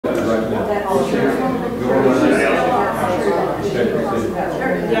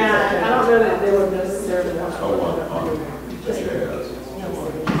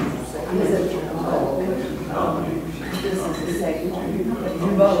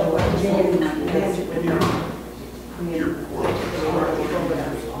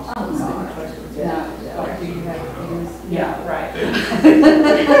Yeah, right.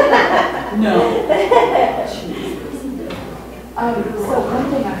 No. So one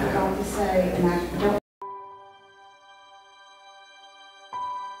thing I forgot to say, and I don't.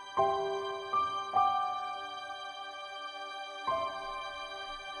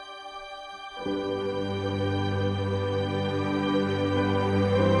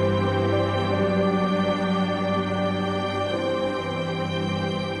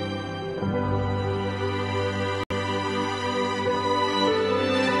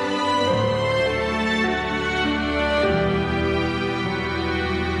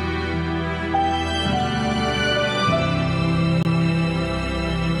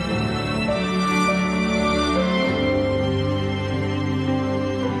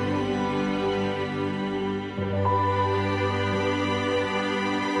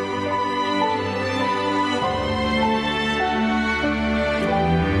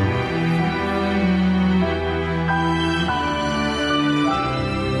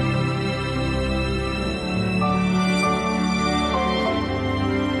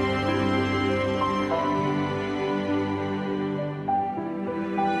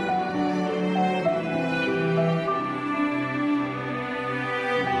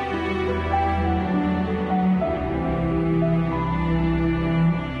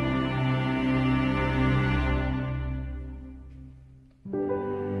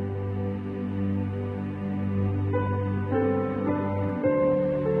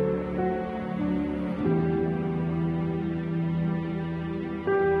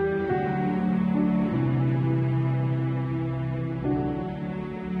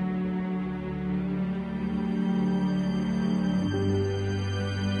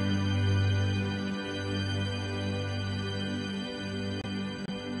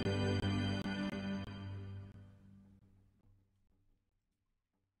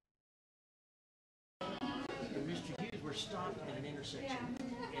 We're stopped at an intersection,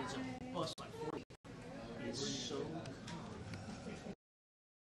 and it's a bus like 40. It's so common.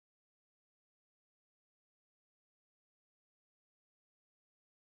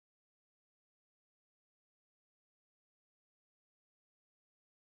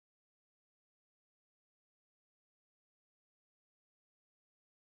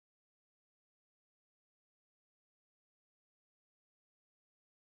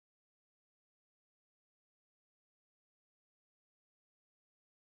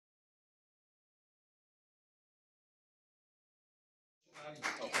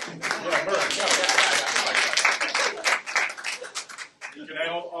 You can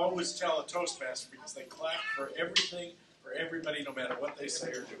always tell a Toastmaster because they clap for everything, for everybody, no matter what they say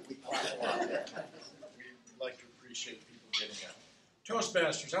or do. We clap a lot. We like to appreciate people getting out.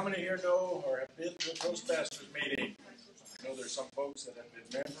 Toastmasters, how many here know or have been to a Toastmasters meeting? I know there's some folks that have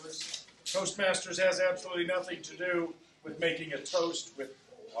been members. Toastmasters has absolutely nothing to do with making a toast with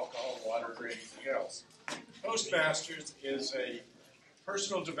alcohol, water, or anything else. Toastmasters is a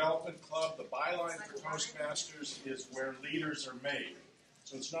personal development club. The byline for Toastmasters is where leaders are made.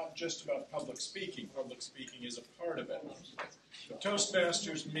 So it's not just about public speaking. Public speaking is a part of it. The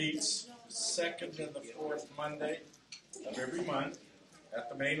Toastmasters meets the second and the fourth Monday of every month at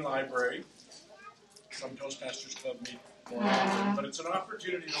the main library. Some Toastmasters club meet more often, but it's an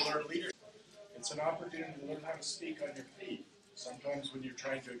opportunity to learn leadership. It's an opportunity to learn how to speak on your feet. Sometimes when you're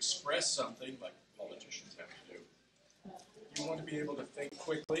trying to express something, like politicians have to do, you want to be able to think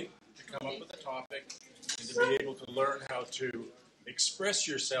quickly, to come up with a topic, and to be able to learn how to express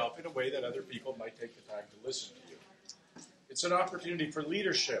yourself in a way that other people might take the time to listen to you. It's an opportunity for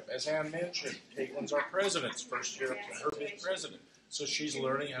leadership. As Ann mentioned, Caitlin's our president's first year up to her being president. So she's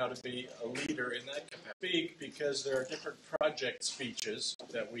learning how to be a leader in that capacity because there are different project speeches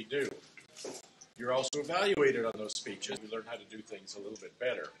that we do. You're also evaluated on those speeches. We learn how to do things a little bit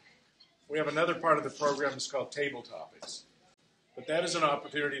better. We have another part of the program that's called Table Topics. But that is an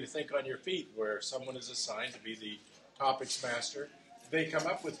opportunity to think on your feet where someone is assigned to be the topics master. They come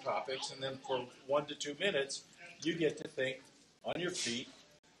up with topics, and then for 1 to 2 minutes, you get to think on your feet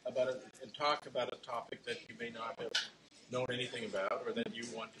about it and talk about a topic that you may not have known anything about or that you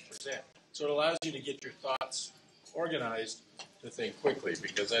want to present. So it allows you to get your thoughts organized to think quickly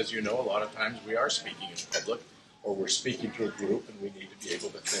because, as you know, a lot of times we are speaking in public or we're speaking to a group and we need to be able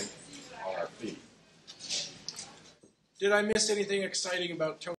to think on our feet. Did I miss anything exciting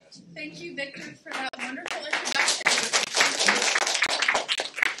about Toastmasters? Thank you, Victor, for that wonderful introduction.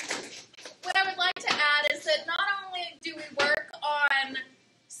 What I would like to add is that not only do we work on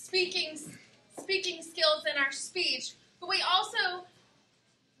speaking skills in our speech, but we also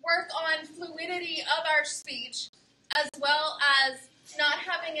our speech, as well as not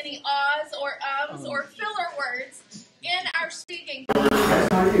having any ahs or ums or filler words in our speaking.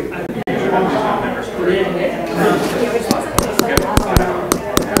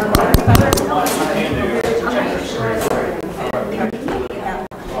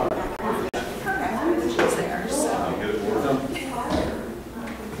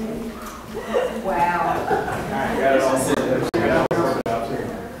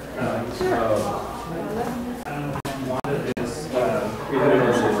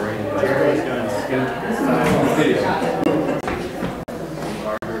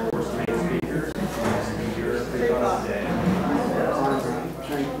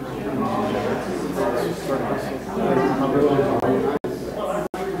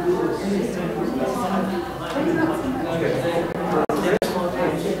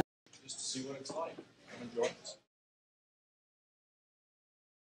 Just to see what it's like. I'm enjoying this.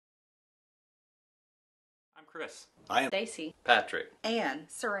 I'm Chris. I am Stacy, Patrick. Anne,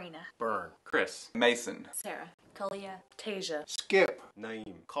 Serena, Burn, Chris. Mason. Sarah, Kalia, Tasia, Skip,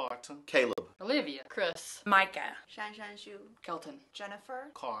 Naeem, Carter, Caleb, Olivia, Chris, Micah, Shanshanshu, Kelton, Jennifer,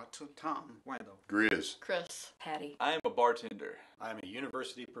 Carter, Tom, Wendell, Grizz. Chris, Patty, I am a bartender. I am a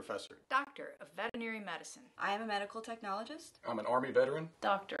university professor. Doctor of Veterinary Medicine. I am a medical technologist. I'm an Army veteran.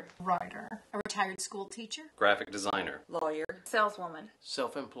 Doctor, writer, a retired school teacher, Graphic designer. lawyer, saleswoman,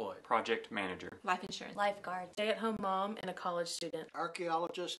 Self-employed. Project manager. life insurance, lifeguard, stay-at-home mom, and a college student.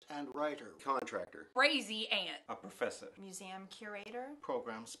 Archaeologist and writer. Contractor. Crazy aunt. A professor. Museum curator,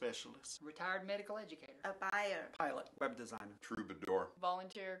 Program specialist. retired medical educator, a buyer, Pilot. Web designer. Troubadour.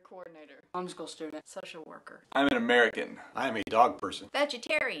 volunteer coordinator, homeschool student, social worker, I'm an American. I am a dog person.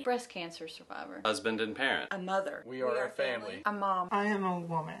 vegetarian, breast cancer survivor, Husband and parent. a mother, We are a family. a mom, I am a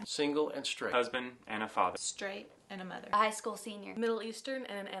woman. Single and straight. Husband and a father. straight, and a mother, a high school senior, Middle Eastern,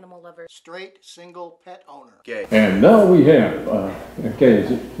 and an animal lover. Straight, single, pet owner. Gay. And now we have, okay,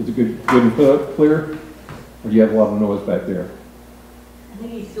 is it good and clear? Or do you have a lot of noise back there? I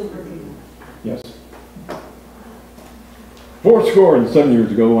think he's still working. Yes. 7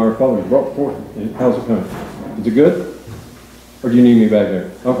 years ago, our fathers brought forth. How's it coming? Is it good? Or do you need me back there?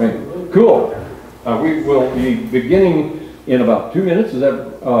 Okay, cool. We will be beginning in about 2 minutes. Is that,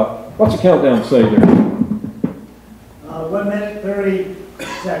 what's the countdown say there? 1 minute, 30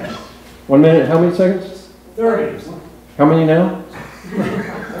 seconds. 1 minute, how many seconds? 30. How many now?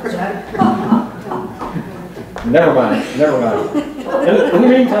 Never mind. In the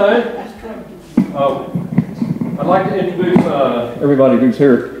meantime, I'd like to introduce everybody who's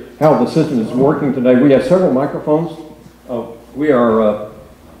here, how the system is working today. We have several microphones. We are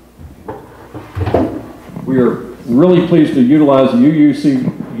really pleased to utilize the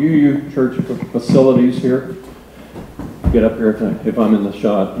UU Church facilities here. Get up here if I'm in the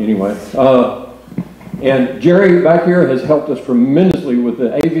shot anyway. And Jerry back here has helped us tremendously with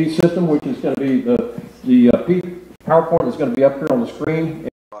the AV system, which is going to be the PowerPoint is going to be up here on the screen.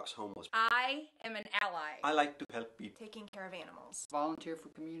 Homeless. I am an ally. I like to help people. Taking care of animals. Volunteer for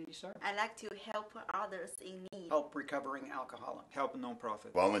community service. I like to help others in need. Help recovering alcoholic. Help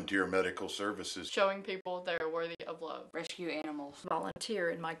non-profit. Volunteer medical services. Showing people they are worthy of love. Rescue animals.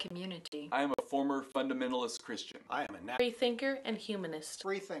 Volunteer in my community. I am a former fundamentalist Christian. I am a Free thinker and humanist.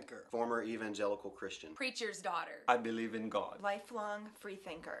 free thinker. Former evangelical Christian. Preacher's daughter. I believe in God. Lifelong free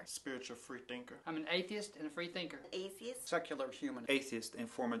thinker. Spiritual free thinker. I'm an atheist and a free thinker. Atheist. Secular human. Atheist and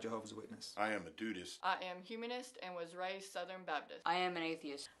former Jehovah's Witness. I am a dudist. I am humanist and was raised Southern Baptist. I am an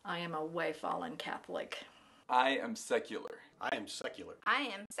atheist. I am a way-fallen Catholic. I am secular. I am secular. I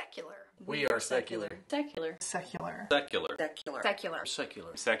am secular. We are secular. Secular. Secular. Secular. Secular. Secular.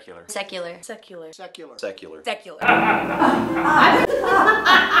 Secular. Secular. Secular. Secular. Secular. Secular.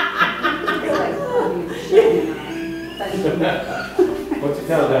 What's the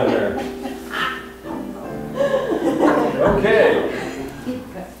countdown there? Okay.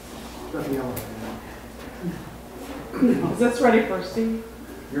 Is this ready for Steve?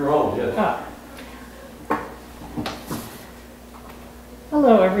 You're on, yes.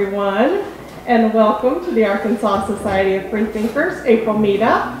 Hello, everyone, and welcome to the Arkansas Society of Free Thinkers April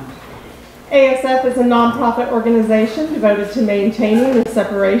Meetup. ASF is a nonprofit organization devoted to maintaining the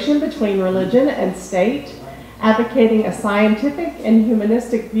separation between religion and state, advocating a scientific and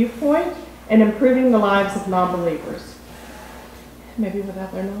humanistic viewpoint, and improving the lives of non-believers. Maybe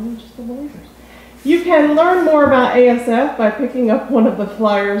without their knowledge, the believers. You can learn more about ASF by picking up one of the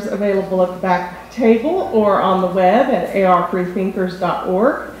flyers available at the back table or on the web at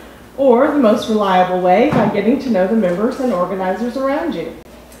arfreethinkers.org, or the most reliable way by getting to know the members and organizers around you.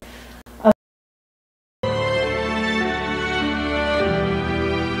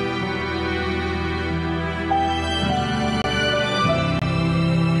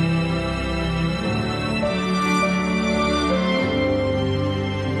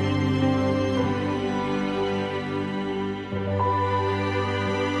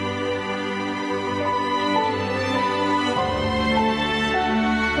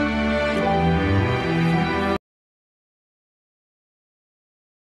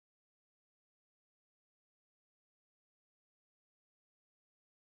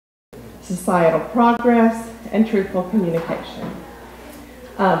 societal progress, and truthful communication.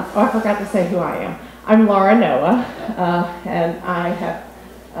 I forgot to say who I am. I'm Laura Noah, and I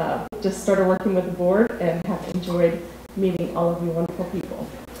have just started working with the board and have enjoyed meeting all of you wonderful people.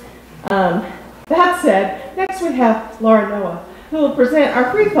 That said, next we have Laura Noah, who will present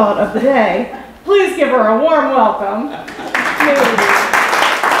our free thought of the day. Please give her a warm welcome.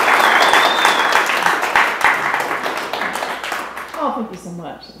 Oh, thank you so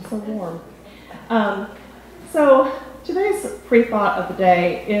much. It's so warm. So today's free thought of the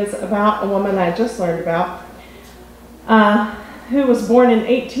day is about a woman I just learned about who was born in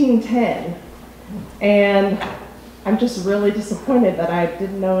 1810. And I'm just really disappointed that I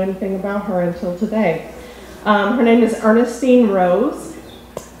didn't know anything about her until today. Her name is Ernestine Rose.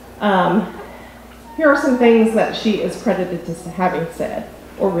 Here are some things that she is credited to having said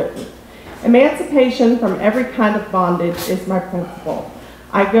or written. Emancipation from every kind of bondage is my principle.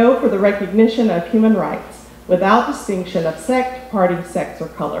 I go for the recognition of human rights without distinction of sect, party, sex, or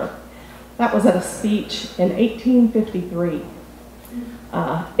color. That was at a speech in 1853.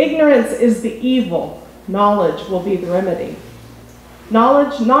 Ignorance is the evil. Knowledge will be the remedy.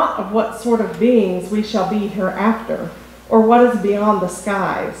 Knowledge not of what sort of beings we shall be hereafter, or what is beyond the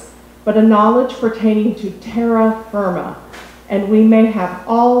skies, but a knowledge pertaining to terra firma, and we may have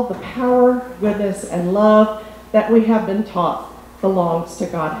all the power, goodness, and love that we have been taught belongs to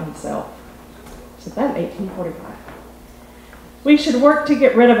God himself. So that in 1845. We should work to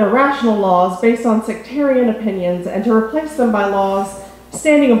get rid of irrational laws based on sectarian opinions and to replace them by laws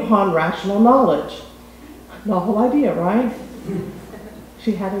standing upon rational knowledge. Novel idea, right?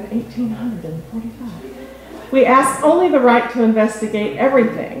 She had in 1845. We ask only the right to investigate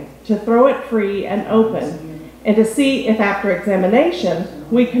everything, to throw it free and open, and to see if after examination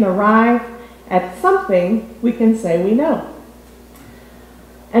we can arrive at something we can say we know.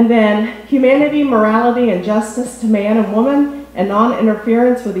 And then humanity, morality, and justice to man and woman, and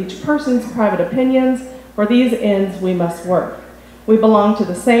non-interference with each person's private opinions. For these ends we must work. We belong to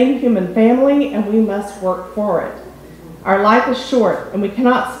the same human family, and we must work for it. Our life is short, and we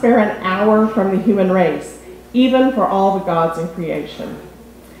cannot spare an hour from the human race, even for all the gods in creation.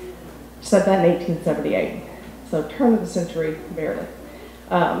 She said that in 1878. So turn of the century, barely.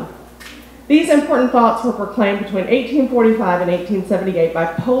 These important thoughts were proclaimed between 1845 and 1878 by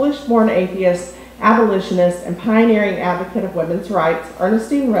Polish-born atheist, abolitionist, and pioneering advocate of women's rights,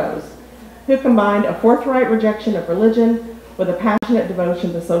 Ernestine Rose, who combined a forthright rejection of religion with a passionate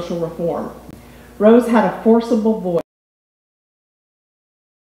devotion to social reform. Rose had a forcible voice.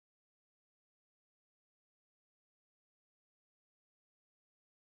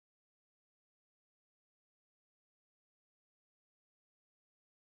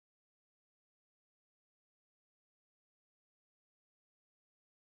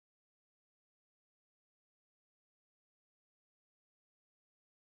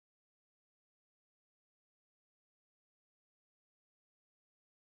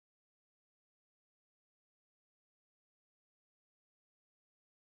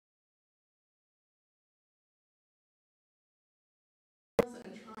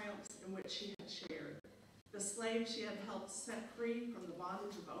 And triumphs in which she had shared. The slaves she had helped set free from the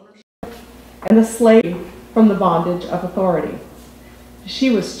bondage of ownership, and the slave from the bondage of authority. She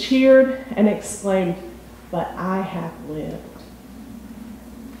was cheered and exclaimed, "But I have lived."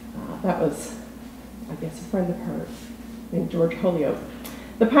 That was, I guess, a friend of hers named George Holyoake.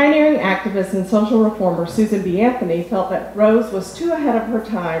 The pioneering activist and social reformer Susan B. Anthony felt that Rose was too ahead of her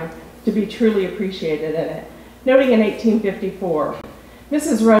time to be truly appreciated in it, noting in 1854,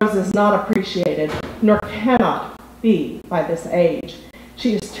 "Mrs. Rose is not appreciated, nor cannot be by this age.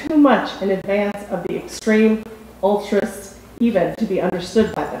 She is too much in advance of the extreme ultras even to be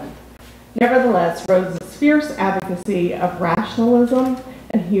understood by them." Nevertheless, Rose's fierce advocacy of rationalism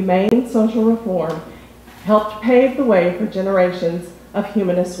and humane social reform helped pave the way for generations of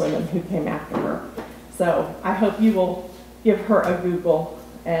humanist women who came after her. So I hope you will give her a Google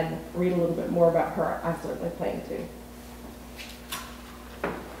and read a little bit more about her. I certainly plan to.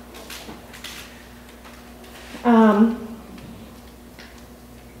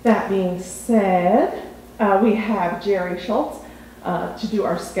 That being said, we have Jerry Schultz to do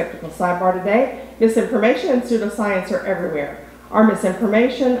our skeptical sidebar today. Misinformation and pseudoscience are everywhere. Our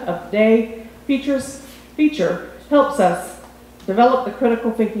misinformation of the day feature helps us develop the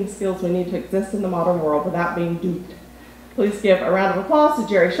critical thinking skills we need to exist in the modern world without being duped. Please give a round of applause to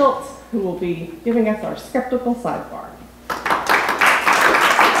Jerry Schultz, who will be giving us our skeptical sidebar.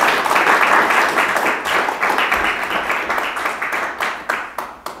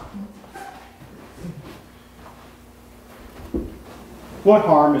 What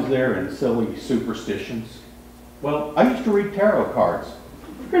harm is there in silly superstitions? Well, I used to read tarot cards.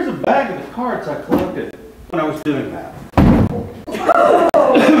 Here's a bag of the cards I collected when I was doing that.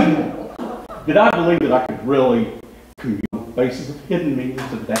 Did I believe that I could really commune on the basis of hidden meanings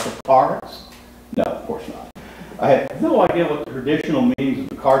of a deck of cards? No, of course not. I had no idea what the traditional meanings of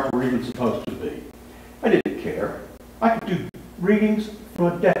the cards were even supposed to be. I didn't care. I could do readings from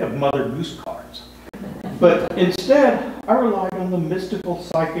a deck of Mother Goose cards. But instead, I relied on the mystical,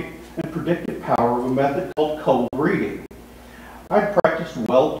 psychic, and predictive power of a method called cold reading. I'd practiced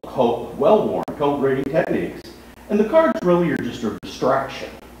well-worn cold reading techniques, and the cards really are just a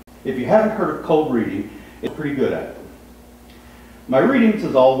distraction. If you haven't heard of cold reading, it's pretty good at it. My readings,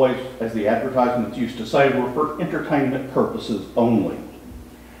 as always, as the advertisements used to say, were for entertainment purposes only.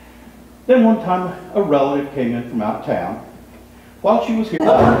 Then one time, a relative came in from out of town. While she was here,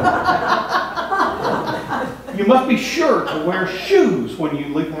 you must be sure to wear shoes when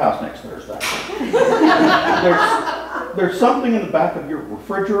you leave the house next Thursday. There's something in the back of your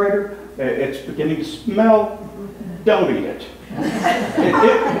refrigerator. It's beginning to smell. Don't eat it.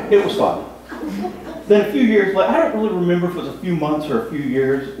 It was fun. Then a few years later, I don't really remember if it was a few months or a few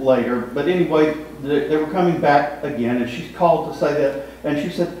years later, but anyway, they were coming back again, and she called to say that, and she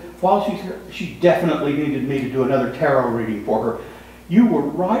said, while she's here, she definitely needed me to do another tarot reading for her. You were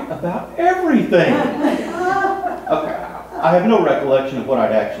right about everything. Okay, I have no recollection of what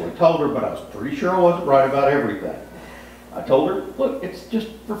I'd actually told her, but I was pretty sure I wasn't right about everything. I told her, look, it's just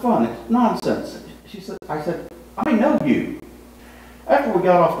for fun, it's nonsense. I said, I know you. After we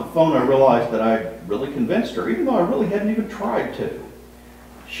got off the phone, I realized that I really convinced her, even though I really hadn't even tried to.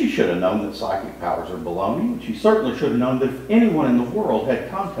 She should have known that psychic powers are baloney, and she certainly should have known that if anyone in the world had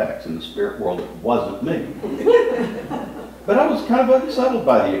contacts in the spirit world, it wasn't me. But I was kind of unsettled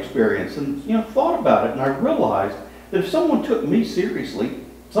by the experience and, thought about it, and I realized that if someone took me seriously,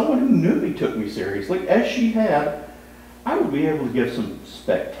 someone who knew me took me seriously, as she had, I would be able to give some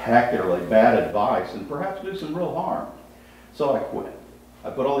spectacularly bad advice and perhaps do some real harm. So I quit.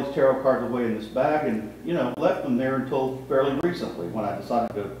 I put all these tarot cards away in this bag and, left them there until fairly recently when I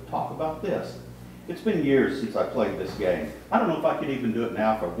decided to talk about this. It's been years since I played this game. I don't know if I could even do it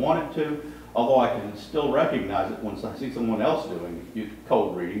now if I wanted to, although I can still recognize it once I see someone else doing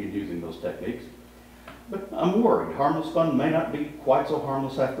cold reading and using those techniques. But I'm worried. Harmless fun may not be quite so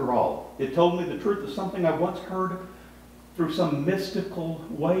harmless after all. It told me the truth of something I once heard through some mystical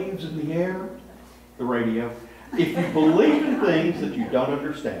waves in the air, the radio. If you believe in things that you don't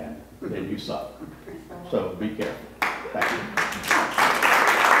understand, then you suck. So be careful. Thank you.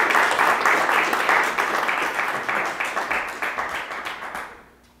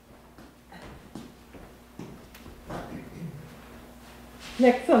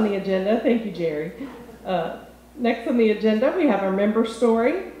 Next on the agenda, thank you, Jerry. Next on the agenda, we have our member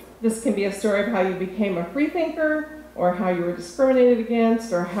story. This can be a story of how you became a freethinker, or how you were discriminated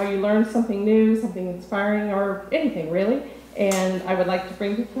against, or how you learned something new, something inspiring, or anything really. And I would like to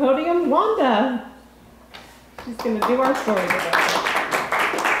bring to the podium Wanda. She's going to do our story today.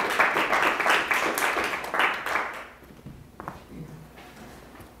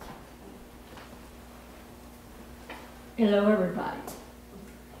 Hello everybody.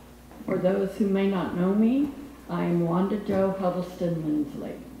 For those who may not know me, I am Wanda Jo Huddleston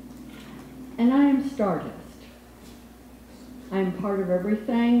Lindsley, and I am Stardust. I am part of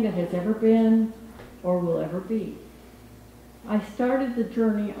everything that has ever been or will ever be. I started the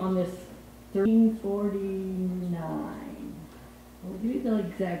journey on this 1349. I'll give you the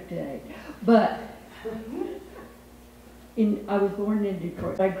exact date. But I was born in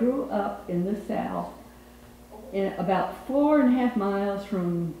Detroit. I grew up in the South, about 4.5 miles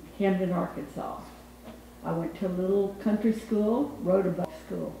from Camden, Arkansas. I went to a little country school, rode a bus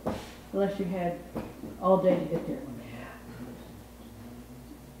school, unless you had all day to get there.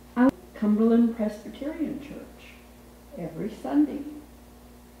 I went to Cumberland Presbyterian Church every Sunday.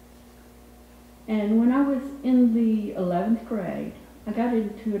 And when I was in the 11th grade, I got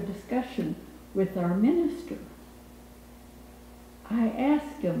into a discussion with our minister. I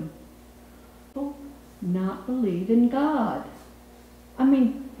asked him, not believe in God. I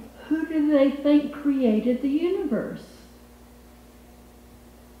mean, who do they think created the universe?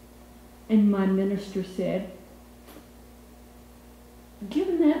 And my minister said,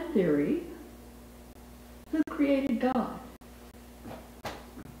 given that theory, who created God?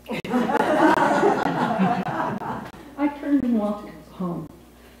 I turned and walked home.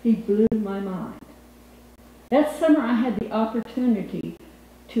 He blew my mind. That summer I had the opportunity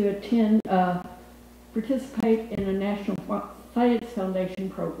to participate in a National Science Foundation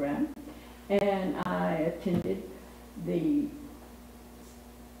program, and I attended the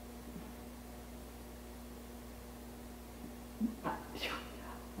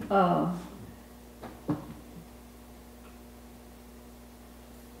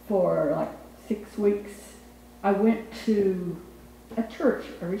for like 6 weeks, I went to a church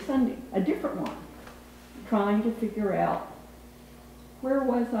every Sunday, a different one, trying to figure out where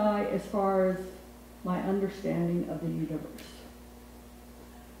was I as far as my understanding of the universe.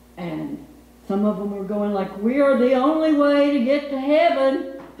 And some of them were going like, we are the only way to get to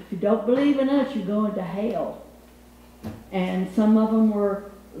heaven. If you don't believe in us, you're going to hell. And some of them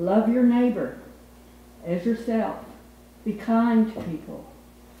were, love your neighbor as yourself. Be kind to people.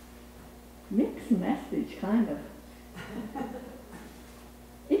 Mixed message, kind of.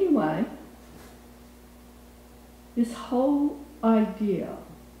 Anyway, this whole idea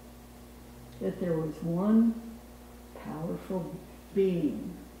that there was one powerful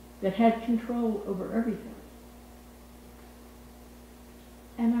being that had control over everything.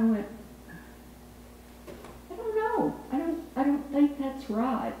 And I went, I don't know. I don't think that's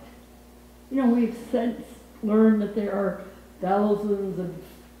right. You know, we've since learned that there are thousands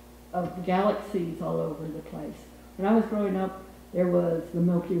of galaxies all over the place. When I was growing up, there was the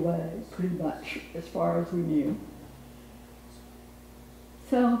Milky Way, pretty much, as far as we knew.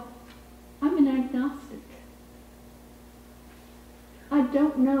 So, I'm an agnostic. I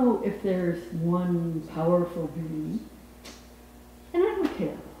don't know if there's one powerful being, and I don't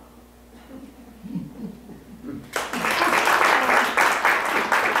care.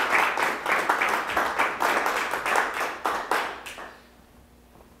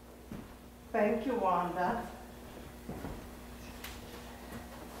 Thank you, Wanda.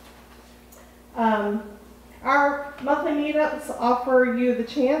 Our monthly meetups offer you the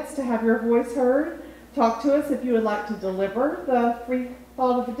chance to have your voice heard. Talk to us if you would like to deliver the free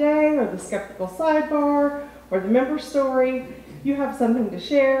thought of the day, or the skeptical sidebar, or the member story. You have something to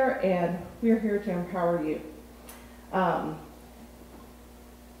share, and we're here to empower you. Our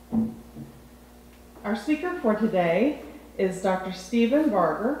speaker for today is Dr. Stephen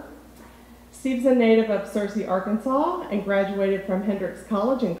Barger. Steve's a native of Searcy, Arkansas, and graduated from Hendrix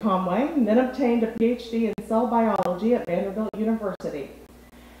College in Conway, and then obtained a Ph.D. in cell biology at Vanderbilt University.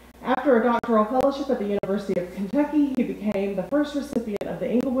 After a doctoral fellowship at the University of Kentucky, he became the first recipient of the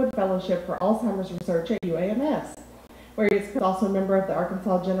Englewood Fellowship for Alzheimer's Research at UAMS, where he is also a member of the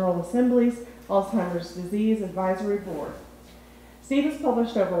Arkansas General Assembly's Alzheimer's Disease Advisory Board. Steve has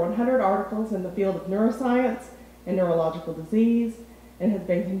published over 100 articles in the field of neuroscience and neurological disease, and has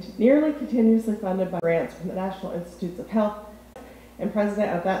been nearly continuously funded by grants from the National Institutes of Health, and president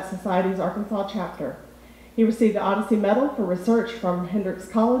of that society's Arkansas chapter. He received the Odyssey Medal for research from Hendrix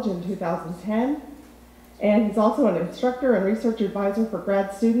College in 2010, and he's also an instructor and research advisor for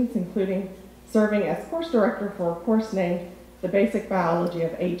grad students, including serving as course director for a course named The Basic Biology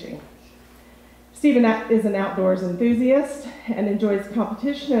of Aging. Stephen is an outdoors enthusiast and enjoys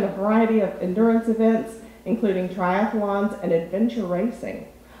competition in a variety of endurance events, including triathlons and adventure racing.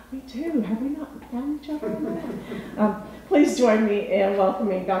 Me too. Have we not found each other on that? Please join me in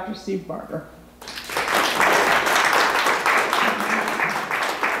welcoming Dr. Steve Barger.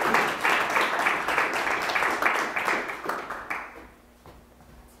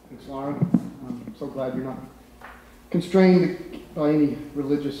 Thanks, Lauren. I'm so glad you're not constrained by any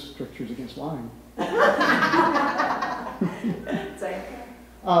religious strictures against lying.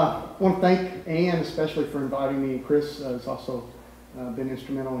 I want to thank Ann especially for inviting me. Chris has also been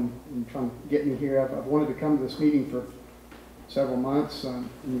instrumental in trying to get me here. I've wanted to come to this meeting for several months. And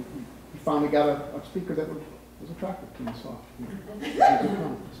you finally got a speaker that was attractive to me, so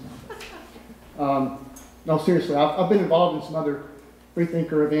no, seriously, I've been involved in some other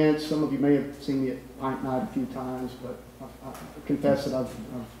freethinker events. Some of you may have seen me at Pint Night a few times, but I confess that I've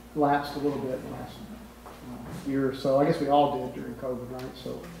lapsed a little bit in the last year or so. I guess we all did during COVID, right?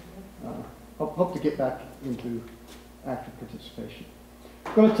 So hope to get back into active participation.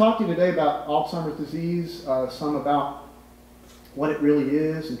 I'm going to talk to you today about Alzheimer's disease, some about what it really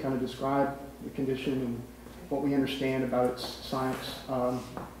is, and kind of describe the condition and what we understand about its science.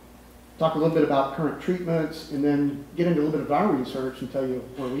 Talk a little bit about current treatments, and then get into a little bit of our research and tell you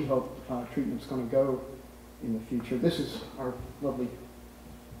where we hope treatment's going to go in the future. This is our lovely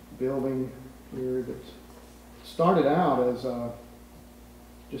building here that started out as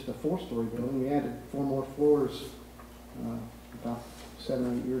just a 4-story building. We added 4 more floors about 7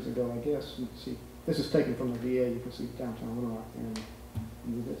 or 8 years ago, I guess. You can see, this is taken from the VA. You can see downtown Little Rock there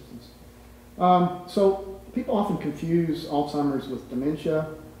in the distance. So people often confuse Alzheimer's with dementia.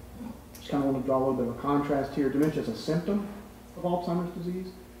 Just kind of want to draw a little bit of a contrast here. Dementia is a symptom of Alzheimer's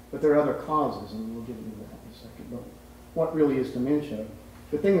disease, but there are other causes, and we'll get into that in a second. But what really is dementia?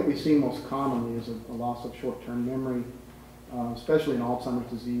 The thing that we see most commonly is a loss of short-term memory, especially in Alzheimer's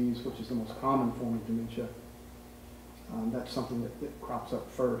disease, which is the most common form of dementia. That's something that crops up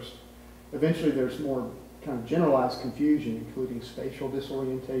first. Eventually there's more kind of generalized confusion, including spatial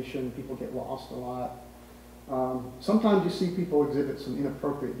disorientation. People get lost a lot. Sometimes you see people exhibit some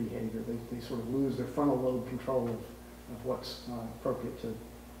inappropriate behavior. They sort of lose their frontal lobe control of what's appropriate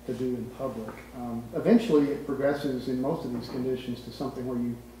to do in public. Eventually it progresses in most of these conditions to something where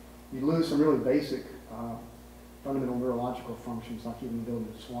you lose some really basic fundamental neurological functions, like even the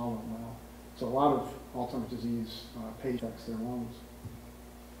ability to swallow well. So a lot of Alzheimer's disease patients affects their lungs.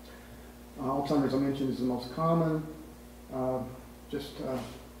 Alzheimer's, I mentioned, is the most common. Just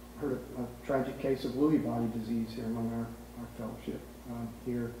heard a tragic case of Lewy body disease here among our fellowship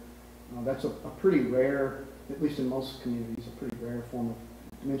here. That's a pretty rare, at least in most communities, a pretty rare form of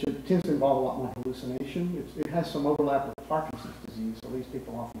dementia. It tends to involve a lot more hallucination. It has some overlap with Parkinson's disease, so these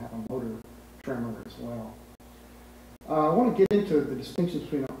people often have a motor tremor as well. I want to get into the distinctions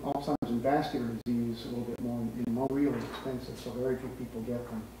between Alzheimer's and vascular disease a little bit more. More really expensive, so very few people get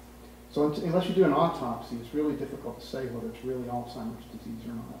them. So unless you do an autopsy, it's really difficult to say whether it's really Alzheimer's disease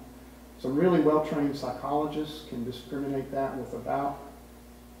or not. Some really well-trained psychologists can discriminate that with about,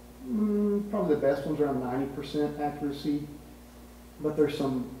 probably the best ones around 90% accuracy, but there's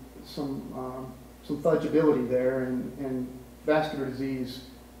some fudgeability there, and vascular disease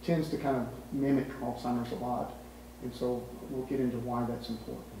tends to kind of mimic Alzheimer's a lot, and so we'll get into why that's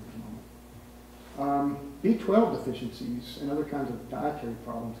important in a moment. B12 deficiencies and other kinds of dietary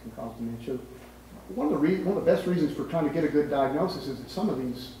problems can cause dementia. One of the best reasons for trying to get a good diagnosis is that some of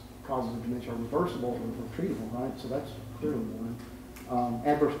these causes of dementia are reversible or treatable, right? So that's clearly one.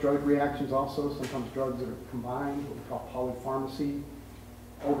 Adverse drug reactions also, sometimes drugs that are combined, what we call polypharmacy.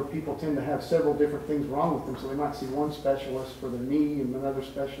 Older people tend to have several different things wrong with them, so they might see one specialist for their knee and another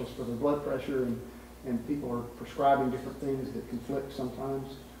specialist for their blood pressure, and people are prescribing different things that conflict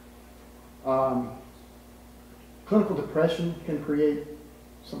sometimes. Clinical depression can create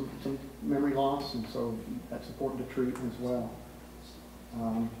some memory loss, and so that's important to treat as well.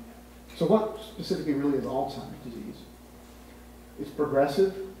 So what specifically really is Alzheimer's disease? It's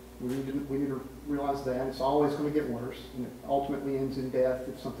progressive. We need to realize that. It's always going to get worse, and it ultimately ends in death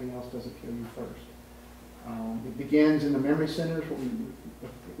if something else doesn't kill you first. It begins in the memory centers, the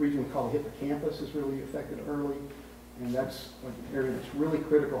region we call the hippocampus is really affected early, and that's an area that's really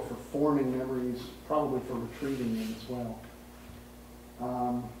critical for forming memories, probably for retrieving them as well.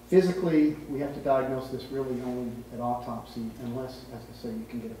 Physically, we have to diagnose this really only at autopsy, unless, as I say, you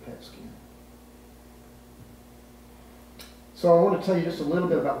can get a PET scan. So I want to tell you just a little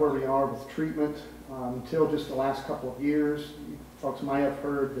bit about where we are with treatment. Until just the last couple of years, folks might have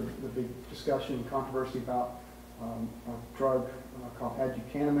heard the big discussion and controversy about a drug called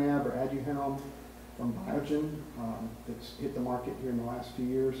aducanumab or Aduhelm from Biogen that's hit the market here in the last few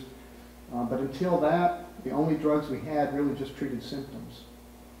years. But until that, the only drugs we had really just treated symptoms.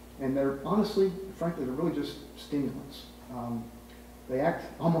 And they're honestly, frankly, they're really just stimulants. They act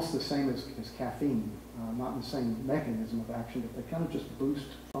almost the same as caffeine, not in the same mechanism of action, but they kind of just boost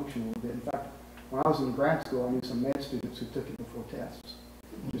function a little bit. In fact, when I was in grad school, I knew some med students who took it before tests.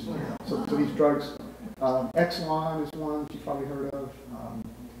 So these drugs, Exelon is one you've probably heard of.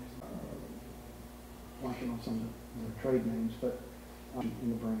 Blanking on some of the trade names, but in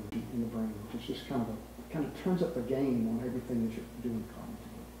the brain, which is just kind of turns up the game on everything that you're doing cognitively.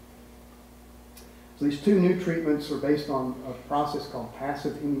 So these two new treatments are based on a process called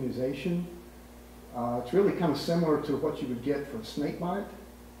passive immunization. It's really kind of similar to what you would get for a snake bite.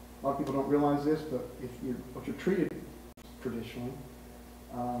 A lot of people don't realize this, but what you're treated traditionally.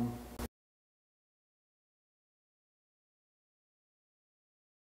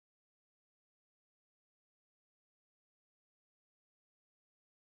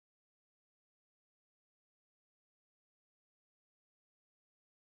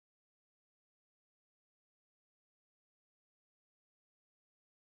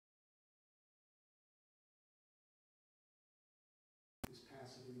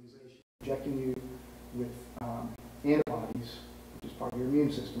 Passive immunization, injecting you with antibodies, which is part of your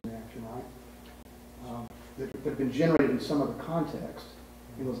immune system reaction, right? That have been generated in some other context,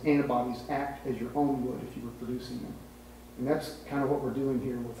 and those antibodies act as your own would if you were producing them. And that's kind of what we're doing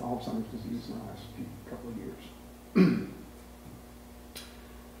here with Alzheimer's disease in the last couple of years.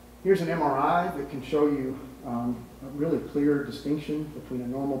 Here's an MRI that can show you a really clear distinction between a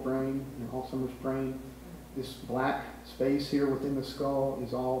normal brain and an Alzheimer's brain. This black space here within the skull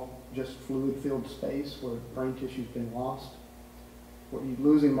is all just fluid-filled space where brain tissue's been lost. What you're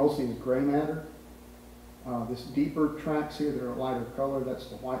losing mostly is gray matter. This deeper tracts here that are a lighter color, that's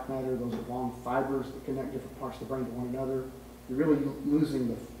the white matter. Those are long fibers that connect different parts of the brain to one another. You're really losing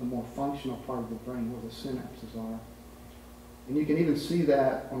the more functional part of the brain where the synapses are. And you can even see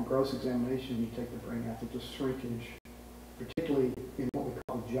that on gross examination when you take the brain out, that just shrinkage, particularly in what we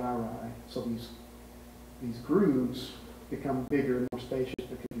call gyri. So these grooves become bigger and more spacious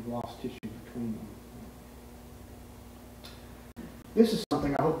because you've lost tissue between them. This is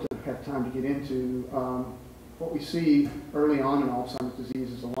something I hope to have time to get into. What we see early on in Alzheimer's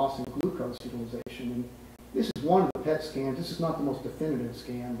disease is a loss in glucose utilization. And this is one of the PET scans. This is not the most definitive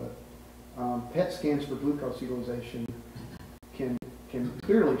scan, but PET scans for glucose utilization can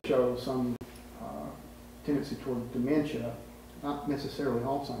clearly show some tendency toward dementia, not necessarily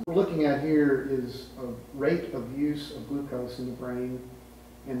Alzheimer's. What we're looking at here is a rate of use of glucose in the brain,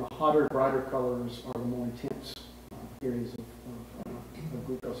 and the hotter, brighter colors are the more intense areas of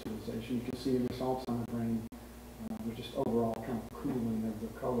glucose utilization. You can see in this Alzheimer's brain, there's just overall kind of cooling of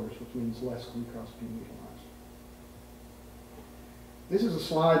the colors, which means less glucose being utilized. This is a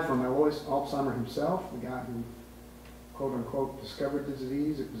slide from Alois Alzheimer himself, the guy who, quote unquote, discovered the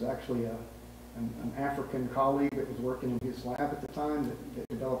disease. It was actually an African colleague that was working in his lab at the time that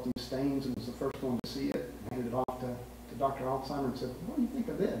developed these stains and was the first one to see it, handed it off to Dr. Alzheimer and said, "What do you think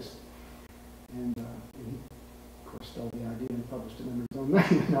of this?" And he, of course, stole the idea and published it under his own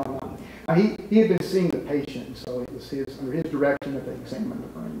name. He had been seeing the patient, and so it was under his direction that they examined the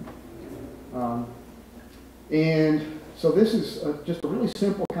brain. And so this is just a really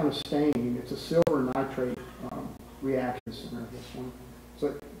simple kind of staining. It's a silver nitrate reaction center, this one. So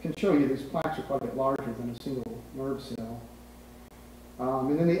it can show you these plaques are quite a bit larger than a single nerve cell.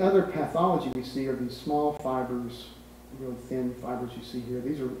 And then the other pathology we see are these small fibers, really thin fibers you see here.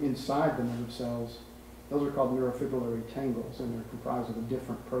 These are inside the nerve cells. Those are called neurofibrillary tangles, and they're comprised of a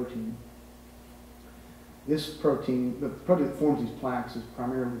different protein. This protein, the protein that forms these plaques, is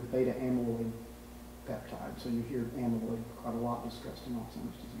primarily the beta amyloid peptide. So you hear amyloid quite a lot discussed in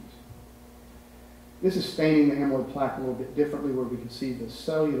Alzheimer's disease. This is staining the amyloid plaque a little bit differently, where we can see the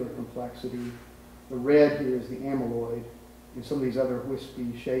cellular complexity. The red here is the amyloid, and some of these other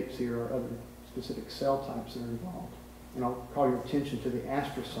wispy shapes here are other specific cell types that are involved. And I'll call your attention to the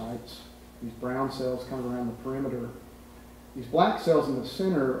astrocytes, these brown cells kind of around the perimeter. These black cells in the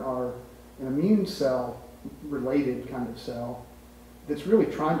center are an immune cell related kind of cell that's really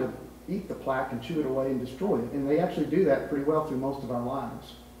trying to eat the plaque and chew it away and destroy it. And they actually do that pretty well through most of our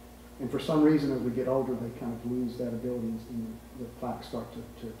lives. And for some reason, as we get older, they kind of lose that ability and the plaques start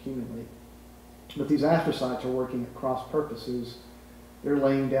to accumulate. But these astrocytes are working at cross purposes. They're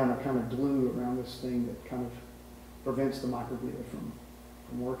laying down a kind of glue around this thing that kind of prevents the microglia from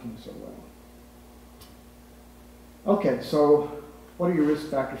working so well. Okay, so what are your risk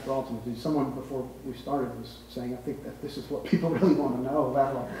factors for Alzheimer's disease? Someone before we started was saying, I think that this is what people really want to know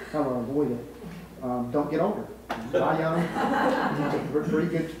about how to avoid it. Don't get older. Die young. It's a pretty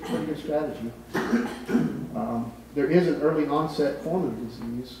good strategy. There is an early onset form of the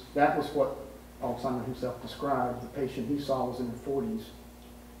disease. That was what Alzheimer himself described. The patient he saw was in their 40s.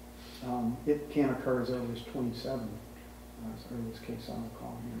 It can occur as early as 27. That's the earliest case I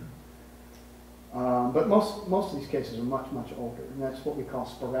recall here. But most of these cases are much, much older, and that's what we call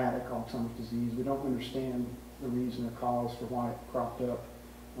sporadic Alzheimer's disease. We don't understand the reason or cause for why it cropped up.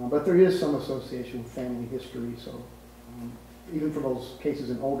 But there is some association with family history, so even for those cases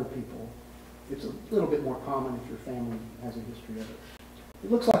in older people, it's a little bit more common if your family has a history of it.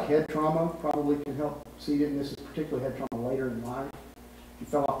 It looks like head trauma probably can help seed it, and this is particularly head trauma later in life. If you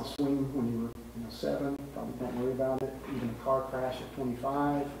fell off the swing when you were 7, probably don't worry about it. Even a car crash at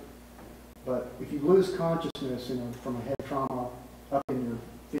 25. But if you lose consciousness from a head trauma up in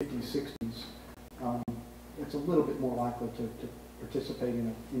your 50s, 60s, it's a little bit more likely to participate in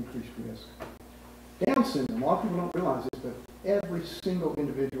an increased risk. Down syndrome, a lot of people don't realize this, but every single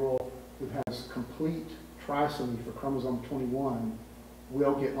individual who has complete trisomy for chromosome 21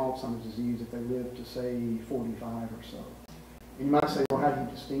 will get Alzheimer's disease if they live to, say, 45 or so. And you might say, well, how do you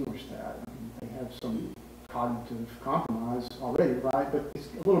distinguish that? I mean, they have some cognitive compromise already, right? But it's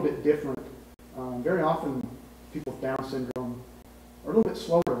a little bit different. Very often, people with Down syndrome are a little bit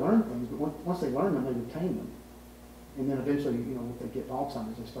slower to learn things, but once they learn them, they retain them. And then eventually, if they get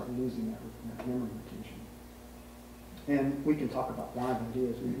Alzheimer's, they start losing that memory retention. And we can talk about why that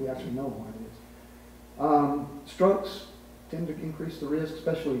is. We actually know why it is. Strokes tend to increase the risk,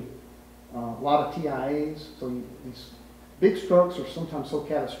 especially a lot of TIAs. So these big strokes are sometimes so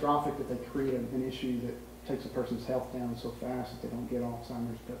catastrophic that they create an issue that takes a person's health down so fast that they don't get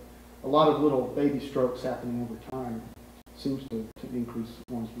Alzheimer's. But a lot of little baby strokes happening over time seems to increase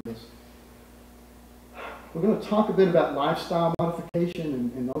one's risk. We're going to talk a bit about lifestyle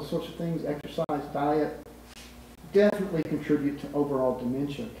modification and those sorts of things. Exercise, diet definitely contribute to overall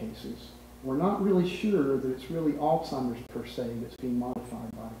dementia cases. We're not really sure that it's really Alzheimer's per se that's being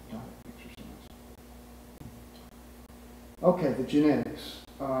modified by diet and exercise. Okay, the genetics.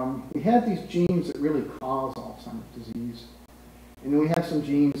 We have these genes that really cause Alzheimer's disease, and then we have some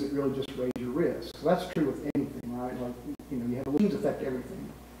genes that really just raise your risk. So that's true with anything, right? Like, you have genes affect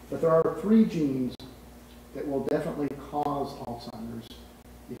everything. But there are 3 genes that will definitely cause Alzheimer's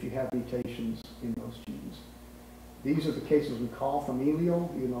if you have mutations in those genes. These are the cases we call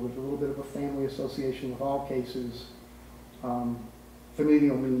familial. There's a little bit of a family association with all cases.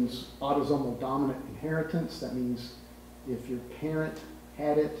 Familial means autosomal dominant inheritance. That means if your parent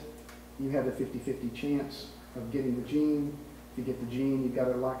had it, you have a 50-50 chance of getting the gene. If you get the gene, you've got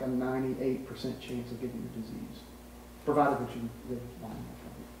like a 98% chance of getting the disease, provided that you live long enough.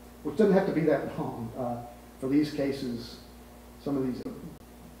 Which doesn't have to be that long. For these cases, majority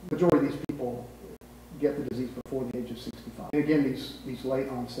of these people get the disease before the age of 65. And again, these late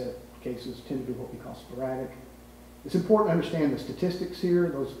onset cases tend to be what we call sporadic. It's important to understand the statistics here.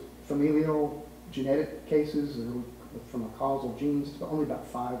 Those familial genetic cases are from a causal genes, but only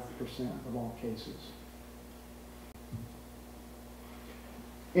about 5% of all cases.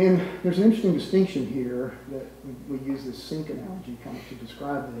 And there's an interesting distinction here that we use this sink analogy kind of to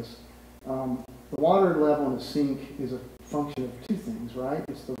describe this. The water level in the sink is a function of 2 things, right?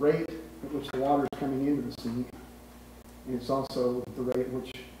 It's the rate at which the water is coming into the sink, and it's also the rate at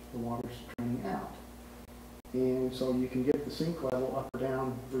which the water is draining out. And so you can get the sink level up or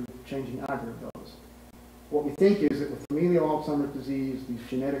down through changing either of those. What we think is that with familial Alzheimer's disease, these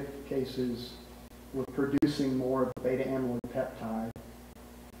genetic cases, we're producing more of the beta amyloid peptide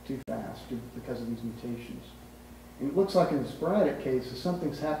too fast because of these mutations. And it looks like in the sporadic cases,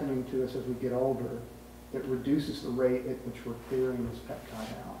 something's happening to us as we get older that reduces the rate at which we're clearing this peptide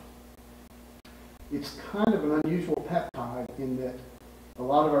out. It's kind of an unusual peptide in that a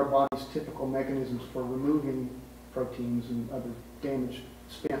lot of our body's typical mechanisms for removing proteins and other damaged,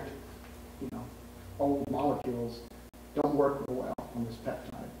 spent, old molecules don't work real well on this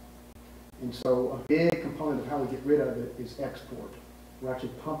peptide. And so a big component of how we get rid of it is export. We're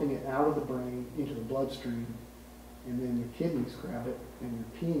actually pumping it out of the brain into the bloodstream, and then your kidneys grab it, and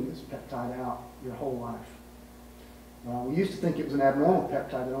you're peeing this peptide out your whole life. We used to think it was an abnormal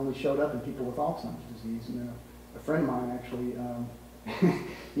peptide that only showed up in people with Alzheimer's disease. And a friend of mine actually,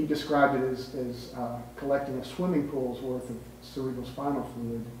 he described it as collecting a swimming pool's worth of cerebrospinal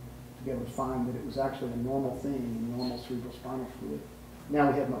fluid to be able to find that it was actually a normal thing in normal cerebrospinal fluid.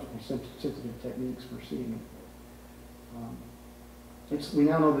 Now we have much more sensitive techniques for seeing it. We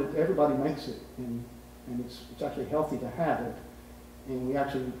now know that everybody makes it, and it's actually healthy to have it. And we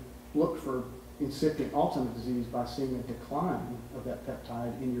actually look for incipient Alzheimer's disease by seeing a decline of that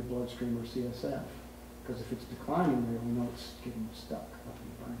peptide in your bloodstream or CSF. Because if it's declining there, we know it's getting stuck up in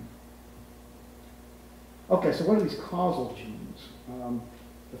the brain. Okay, so what are these causal genes?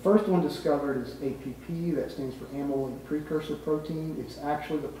 The first one discovered is APP, that stands for amyloid precursor protein. It's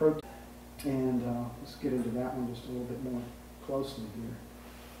actually the protein, and let's get into that one just a little bit more closely here.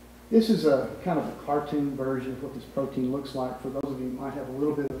 This is a kind of a cartoon version of what this protein looks like. For those of you who might have a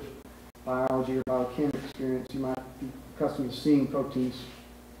little bit of biology or biochem experience, you might be accustomed to seeing proteins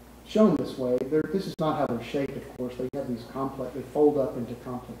shown this way. This is not how they're shaped, of course. They have these complex, they fold up into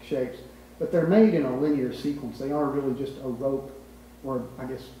complex shapes, but they're made in a linear sequence. They are really just a rope, or I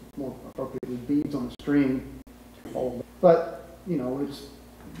guess more appropriately, beads on a string fold. But, it's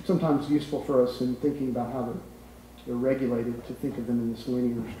sometimes useful for us in thinking about how they're regulated to think of them in this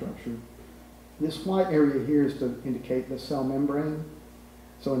linear structure. This white area here is to indicate the cell membrane.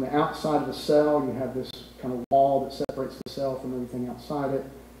 So in the outside of the cell, you have this kind of wall that separates the cell from everything outside it.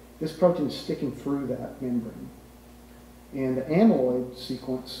 This protein is sticking through that membrane. And the amyloid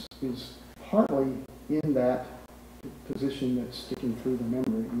sequence is partly in that position that's sticking through the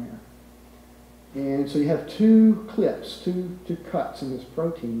membrane there. And so you have 2 clips, two cuts in this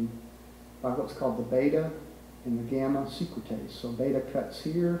protein by what's called the beta and the gamma secretase. So beta cuts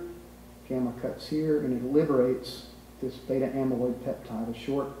here, gamma cuts here, and it liberates this beta amyloid peptide, a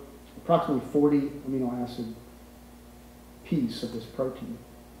short, approximately 40 amino acid piece of this protein.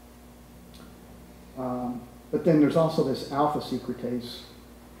 But then there's also this alpha secretase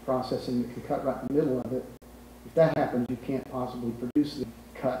processing that can cut right in the middle of it. If that happens, you can't possibly produce the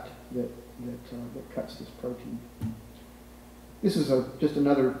cut that cuts this protein. This is just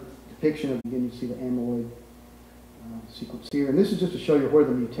another depiction of, again, you see the amyloid sequence here. And this is just to show you where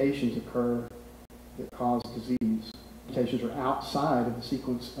the mutations occur that cause disease. mutations are outside of the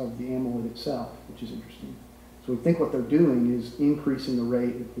sequence of the amyloid itself, which is interesting. So we think what they're doing is increasing the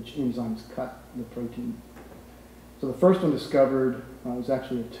rate at which enzymes cut the protein. So the first one discovered was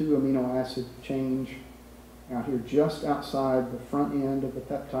actually a 2 amino acid change out here just outside the front end of the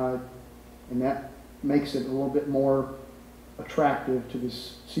peptide, and that makes it a little bit more attractive to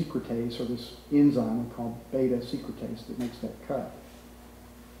this secretase, or this enzyme called beta secretase that makes that cut.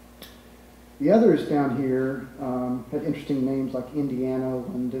 The others down here have interesting names like Indiana,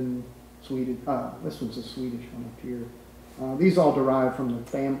 London, Sweden. This one's a Swedish one up here. These all derive from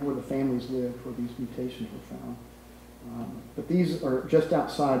where the families lived, where these mutations were found. But these are just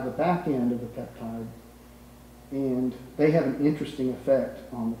outside the back end of the peptide, and they have an interesting effect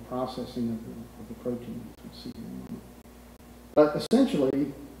on the processing of the protein. Let's see here. But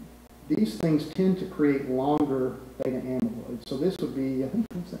essentially, these things tend to create longer beta amyloid. So this would be, I think,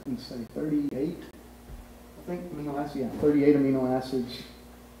 what's that one say, 38? I think amino acids, yeah, 38 amino acids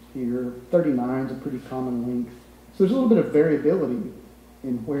here. 39 is a pretty common length. So there's a little bit of variability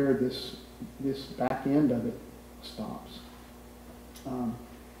in where this back end of it stops.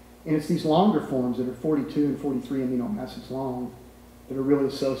 And it's these longer forms that are 42 and 43 amino acids long that are really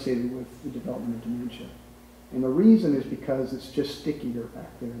associated with the development of dementia. And the reason is because it's just stickier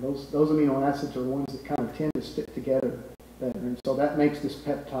back there. Those amino acids are ones that kind of tend to stick together better. And so that makes this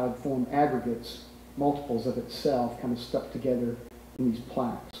peptide form aggregates, multiples of itself, kind of stuck together in these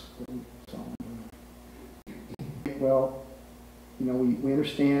plaques. Well, you know, we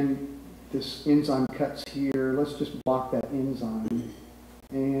understand this enzyme cuts here. Let's just block that enzyme.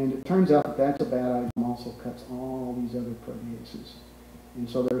 And it turns out that that's a bad item, also cuts all these other proteases. And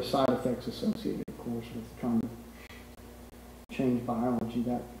so there are side effects associated, of course, with trying to change biology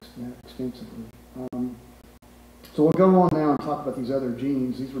that extensively. So we'll go on now and talk about these other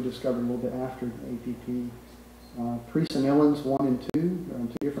genes. These were discovered a little bit after APP. Presenilins 1 and 2, they're on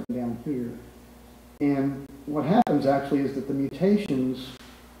 2 different down here. And what happens actually is that the mutations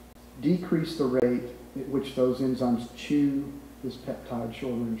decrease the rate at which those enzymes chew this peptide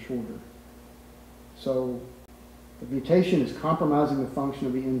shorter and shorter. So the mutation is compromising the function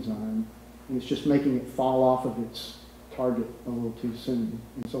of the enzyme, and it's just making it fall off of its target a little too soon.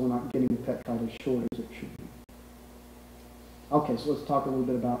 And so we're not getting the peptide as short as it should be. Okay, so let's talk a little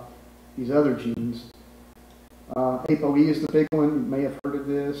bit about these other genes. ApoE is the big one. You may have heard of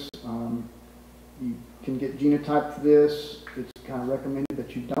this. You can get genotyped for this. It's kind of recommended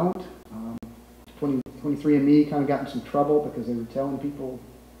that you don't. 23andMe kind of got in some trouble because they were telling people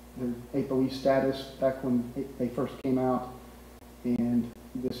their ApoE status back when they first came out, and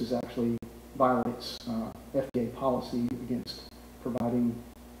this is actually violates FDA policy against providing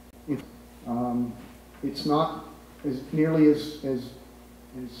information. It's not as nearly as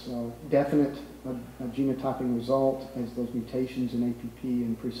definite a genotyping result as those mutations in APP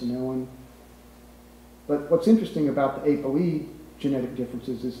and presenilin. But what's interesting about the ApoE genetic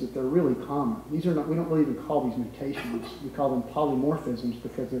differences is that they're really common. These are not, we don't really even call these mutations. We call them polymorphisms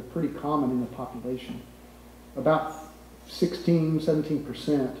because they're pretty common in the population. About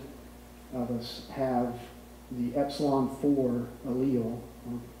 17% of us have the epsilon 4 allele,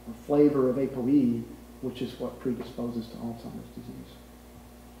 or flavor of ApoE, which is what predisposes to Alzheimer's disease.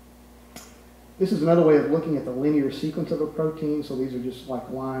 This is another way of looking at the linear sequence of a protein. So these are just like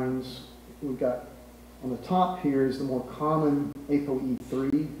lines. We've got on the top here is the more common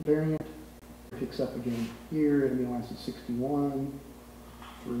ApoE3 variant. It picks up again here at amino acid 61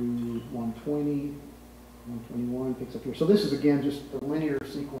 through 120. 121 picks up here. So this is again just the linear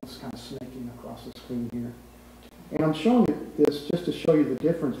sequence kind of snaking across the screen here. And I'm showing this just to show you the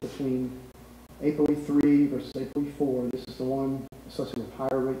difference between ApoE3 versus ApoE4. This is the one associated with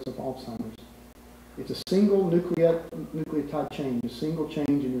higher rates of Alzheimer's. It's a single nucleotide change, a single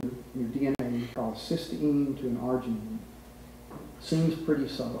change in your DNA called cysteine to an arginine. Seems pretty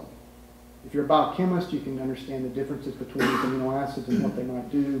subtle. If you're a biochemist, you can understand the differences between these amino acids and what they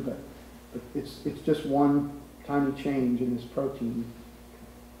might do, but it's just one tiny change in this protein.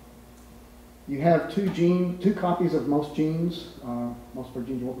 You have two copies of most genes. Most of our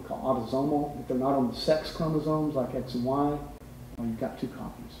genes are what we call autosomal. If they're not on the sex chromosomes like X and Y, you've got 2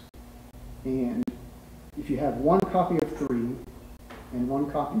 copies. And if you have 1 copy of 3 and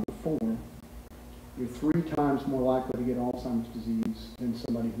 1 copy of 4, you're 3 times more likely to get Alzheimer's disease than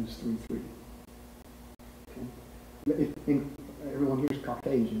somebody who's 3-3. Okay? Everyone here is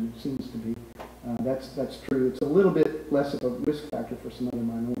Caucasian, it seems to be. That's true. It's a little bit less of a risk factor for some other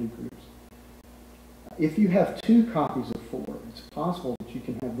minority groups. If you have 2 copies of 4, it's possible that you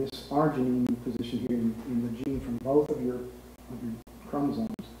can have this arginine position here in the gene from both of your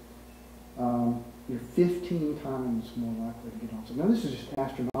chromosomes. you're 15 times more likely to get Alzheimer's. Now this is just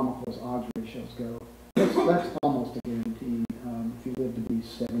astronomical as odds ratios go. That's almost a guarantee if you live to be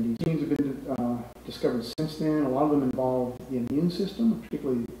 70. Genes have been discovered since then. A lot of them involve the immune system,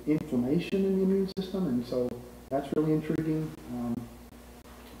 particularly inflammation in the immune system, and so that's really intriguing.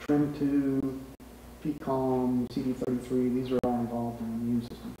 TREM2, PCOM, CD33, these are all involved in immune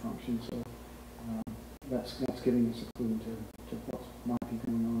system function, so that's giving us a clue to what might be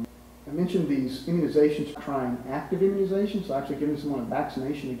going on. I mentioned these immunizations, trying active immunizations, so actually giving someone a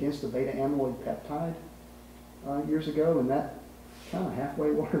vaccination against the beta amyloid peptide years ago, and that kind of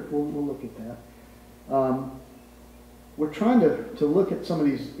halfway worked. We'll look at that. We're trying to look at some of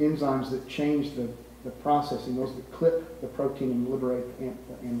these enzymes that change the processing, those that clip the protein and liberate the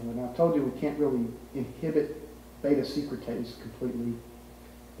amyloid. Now, I told you we can't really inhibit beta secretase completely,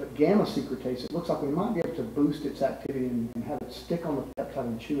 but gamma secretase, it looks like we might be able to boost its activity and have it stick on the peptide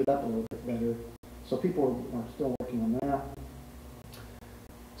and chew it up a little bit better. So people are still working on that.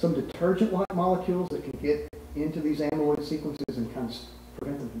 Some detergent-like molecules that can get into these amyloid sequences and kind of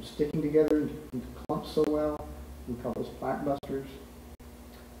prevent them from sticking together into clumps so well. We call those plaque busters.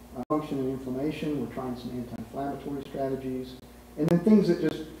 Function and inflammation, we're trying some anti-inflammatory strategies. And then things that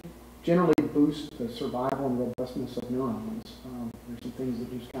just generally boost the survival and robustness of neurons. There's some things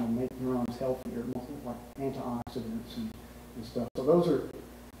that just kind of make neurons healthier, like antioxidants and stuff. So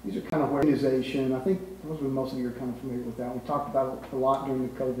these are kind of where immunization, I think most of you are kind of familiar with that. We talked about it a lot during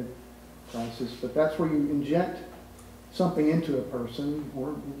the COVID crisis, but that's where you inject something into a person, or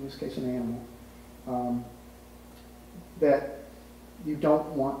in this case an animal, that you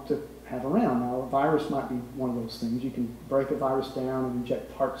don't want to have around. Now, a virus might be one of those things. You can break a virus down and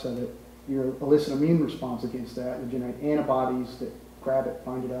inject parts of it. You elicit an immune response against that. You generate antibodies that grab it,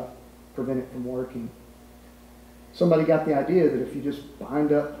 bind it up, prevent it from working. Somebody got the idea that if you just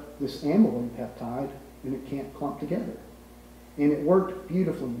bind up this amyloid peptide, then it can't clump together. And it worked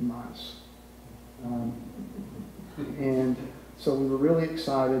beautifully in mice. And so we were really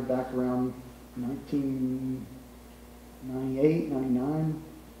excited back around 1998, 99.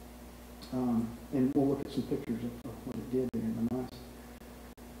 And we'll look at some pictures of what it did there in the mice.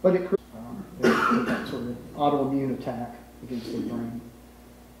 But it created that sort of autoimmune attack against the brain.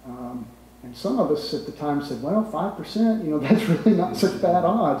 And some of us at the time said, well, 5%, that's really not such bad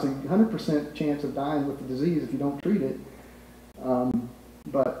odds. A 100% chance of dying with the disease if you don't treat it.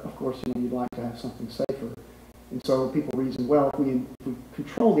 But of course, you'd like to have something safer. And so people reasoned, well, if we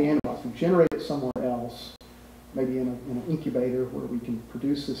control the antibodies, we generate it somewhere else, maybe in an incubator where we can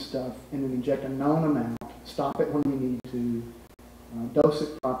produce this stuff and then inject a known amount, stop it when we need to, dose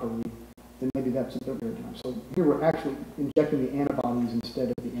it properly, then maybe that's a better time. So here we're actually injecting the antibodies instead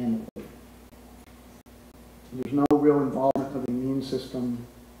of the amyloid. There's no real involvement of the immune system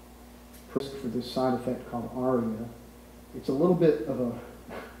risk for this side effect called ARIA. It's a little bit of a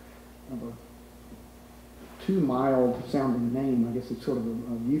too mild sounding name. I guess it's sort of a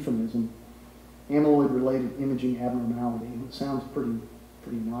euphemism. Amyloid-related imaging abnormality. It sounds pretty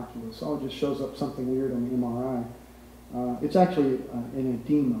innocuous. Oh, it just shows up something weird on the MRI. It's actually an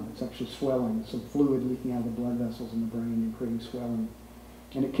edema. It's actually swelling, some fluid leaking out of the blood vessels in the brain and creating swelling.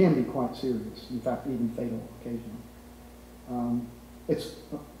 And it can be quite serious, in fact, even fatal occasionally. It's,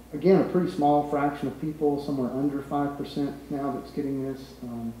 again, a pretty small fraction of people, somewhere under 5% now that's getting this,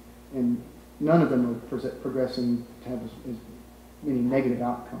 and none of them are progressing to have as many negative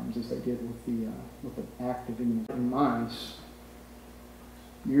outcomes as they did with the active immunization. In mice,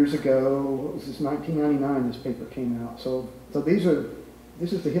 years ago, what was this, 1999, this paper came out. So this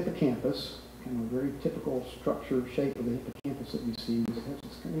is the hippocampus, kind of a very typical structure, shape of the hippocampus that you see. It has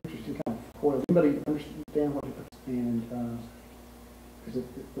this kind of interesting kind of coil. Anybody understand what hippocampus is? And because it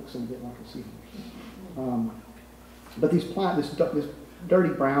looks a bit like a seahorse. But these this dirty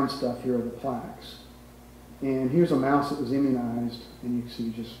brown stuff here are the plaques. And here's a mouse that was immunized, and you can see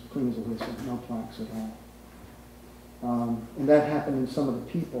just clean as a whistle, no plaques at all. And that happened in some of the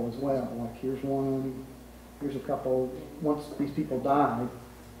people as well. Like here's one, here's a couple. Once these people died,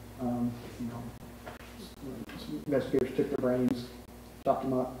 investigators took their brains, chopped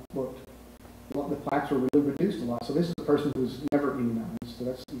them up, looked. The plaques were really reduced a lot. So this is a person who was never immunized. So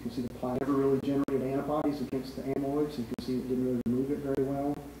that's, you can see the plaque never really generated antibodies against the amyloid, so you can see it didn't really remove it very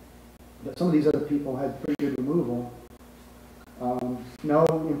well. But some of these other people had pretty good removal. No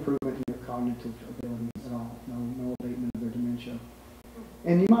improvement in their cognitive abilities at all. No abatement of their dementia.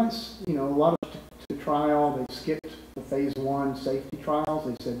 And you might, a lot of the trial, they skipped the phase 1 safety trials.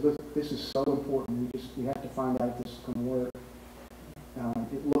 They said, look, this is so important. We have to find out if this is going to work.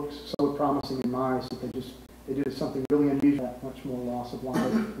 It looks so promising in mice that It is something really unusual, that much more loss of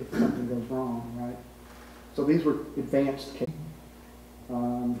life if something goes wrong, right? So these were advanced cases.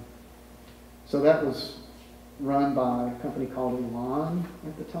 So that was run by a company called Elan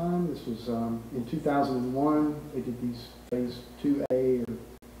at the time. This was in 2001. They did these phase 2A or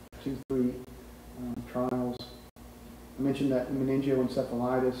 2-3 trials. I mentioned that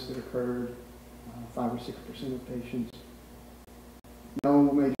meningoencephalitis that occurred, 5 or 6% of patients. No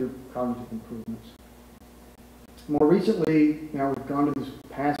major cognitive improvements. More recently, now we've gone to these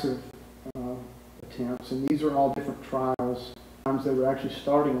passive attempts, and these are all different trials. Sometimes they were actually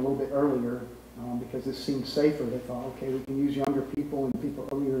starting a little bit earlier because this seemed safer. They thought, okay, we can use younger people and people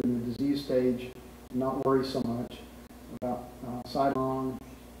earlier in the disease stage and not worry so much about sidelong.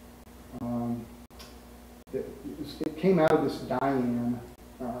 It came out of this Diane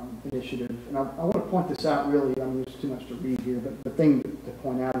initiative, and I want to point this out really. I mean, there's too much to read here, but the thing to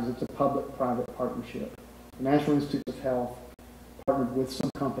point out is it's a public-private partnership. The National Institutes of Health partnered with some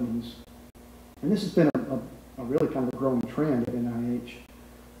companies, and this has been a really kind of a growing trend at NIH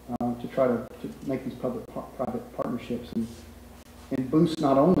to try to make these public-private partnerships and boost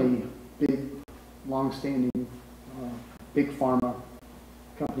not only big, long-standing, big pharma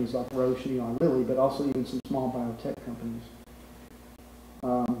companies like Roche and Eli Lilly, but also even some small biotech companies.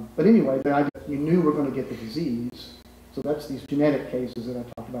 But anyway, the idea you knew we're going to get the disease, so that's these genetic cases that I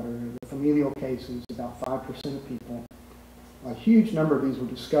talked about earlier, the familial cases, about 5% of people. A huge number of these were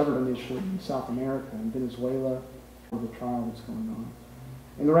discovered initially in South America and Venezuela, where the trial was going on.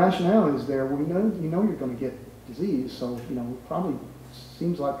 And the rationale is there, well, you know you're going to get disease, so it probably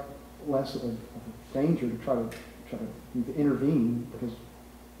seems like less of a danger to try to intervene because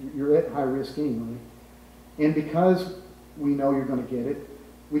you're at high risk anyway. And because we know you're going to get it,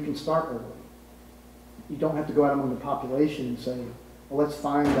 we can start early. You don't have to go out among the population and say, well, let's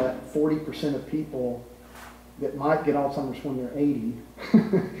find that 40% of people that might get Alzheimer's when they're 80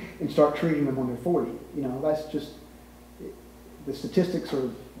 and start treating them when they're 40. That's just, the statistics are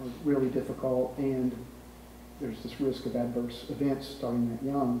really difficult, and there's this risk of adverse events starting that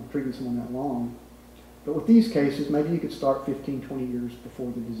young, treating someone that long. But with these cases, maybe you could start 15, 20 years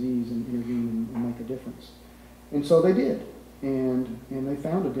before the disease and intervene and make a difference. And so they did. And they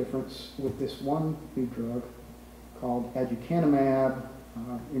found a difference with this one new drug called aducanumab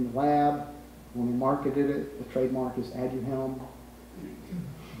in the lab. When we marketed it, the trademark is Aduhelm.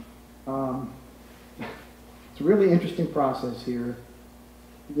 It's a really interesting process here.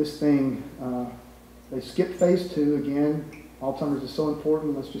 This thing, they skipped phase 2 again. Alzheimer's is so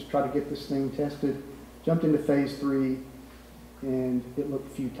important, let's just try to get this thing tested. Jumped into phase 3, and it looked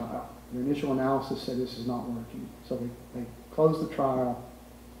futile. Their initial analysis said this is not working. So they closed the trial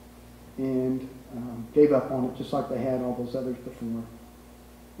and gave up on it, just like they had all those others before.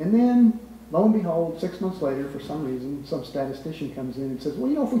 And then, lo and behold, 6 months later, for some reason, some statistician comes in and says,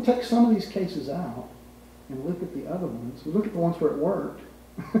 well, if we take some of these cases out and look at the other ones, we look at the ones where it worked,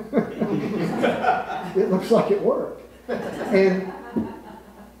 it looks like it worked.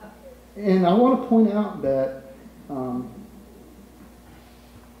 And I want to point out that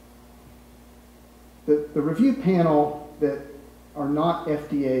the review panel that are not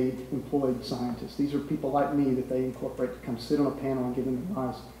FDA-employed scientists, these are people like me that they incorporate to come sit on a panel and give them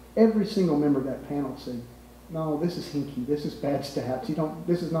advice. Every single member of that panel said, no, this is hinky, this is bad stats,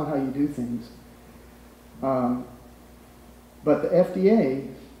 this is not how you do things. But the FDA,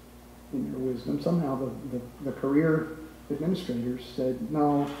 in their wisdom, somehow the career administrators said,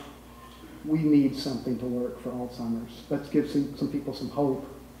 no, we need something to work for Alzheimer's. Let's give some people some hope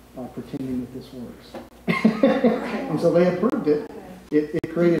by pretending that this works. And so they approved it. It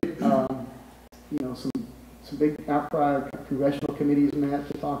created, some big outcry. Congressional committees met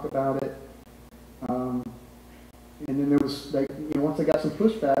to talk about it. And then there was, once they got some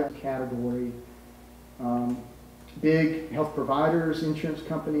pushback category, big health providers, insurance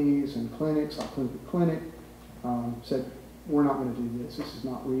companies, and clinics, like Cleveland Clinic, said, we're not going to do this. This is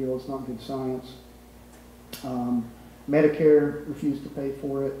not real. It's not good science. Medicare refused to pay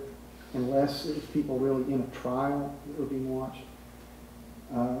for it unless it was people really in a trial that were being watched.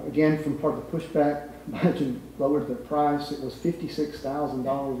 Again, from part of the pushback, Biogen lowered their price. It was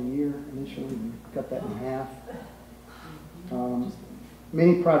 $56,000 a year initially, and cut that in half.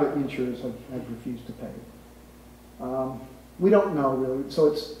 Many private insurers have refused to pay. We don't know really.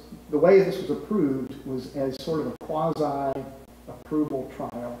 So the way this was approved was as sort of a quasi-approval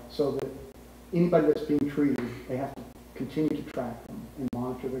trial, so that anybody that's being treated, they have to continue to track them and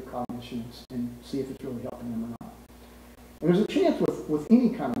monitor their cognitions and see if it's really helping them or not. And there's a chance with any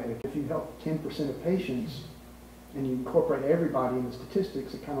kind of medication, if you help 10% of patients, and you incorporate everybody in the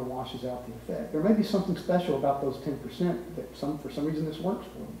statistics, it kind of washes out the effect. There may be something special about those 10% that for some reason this works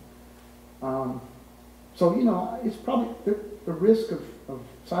for them. So, you know, it's probably, the risk of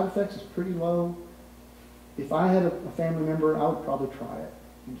side effects is pretty low. If I had a family member, I would probably try it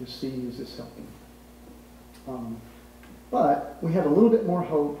and just see, is this helping? But we have a little bit more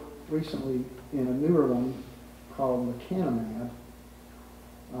hope recently in a newer one called lecanemab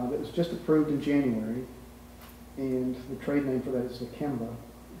that was just approved in January, and the trade name for that is Leqemba.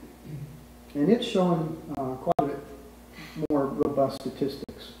 And it's showing quite a bit more robust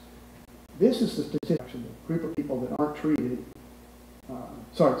statistics. This is the statistic, actually, a group of people that aren't treated.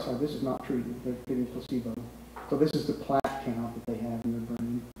 Sorry, this is not treated. They're getting placebo. So this is the plaque count that they have in their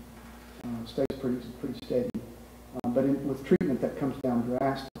brain. Stays pretty steady. But with treatment, that comes down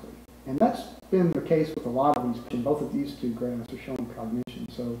drastically. And that's been the case with a lot of these. And both of these two graphs are showing cognition.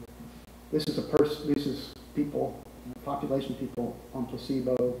 So this is people, population people on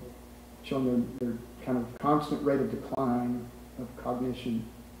placebo, showing their kind of constant rate of decline of cognition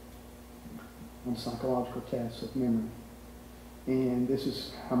on psychological tests of memory. And this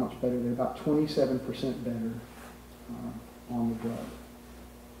is how much better they're, about 27% better on the drug.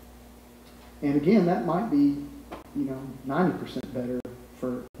 And again, that might be, you know, 90% better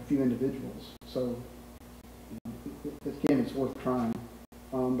for a few individuals. So, you know, again, it's worth trying.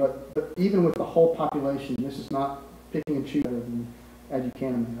 But even with the whole population, this is not picking and choosing better than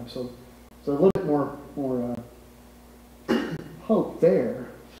aducanumab. So a little bit more hope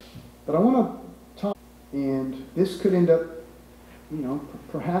there. But I want to talk, and this could end up, you know,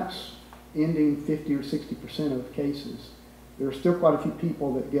 perhaps ending 50 or 60% of cases. There are still quite a few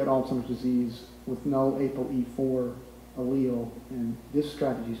people that get Alzheimer's disease with no ApoE4 allele, and this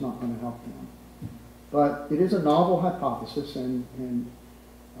strategy is not going to help them. But it is a novel hypothesis, and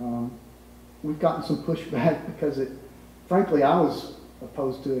we've gotten some pushback because frankly, I was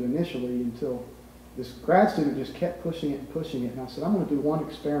opposed to it initially until this grad student just kept pushing it, and I said, I'm going to do one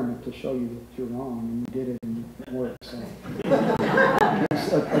experiment to show you that you're wrong, and you did it, and it worked. So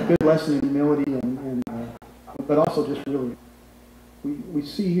it's a good lesson in humility, but also just really, we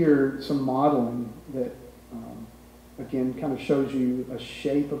see here some modeling that, again, kind of shows you a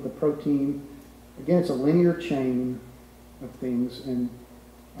shape of the protein. Again, it's a linear chain of things, and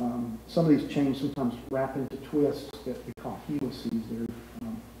some of these chains sometimes wrap into twists that we call helices. They're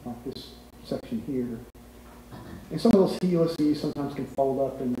like this section here. And some of those helices sometimes can fold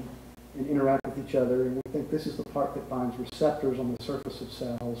up and interact with each other, and we think this is the part that binds receptors on the surface of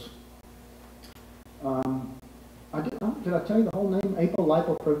cells. Did I tell you the whole name?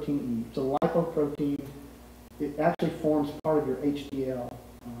 Apolipoprotein E. It's a lipoprotein. It actually forms part of your HDL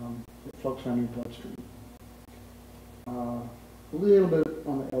that floats around your bloodstream. A little bit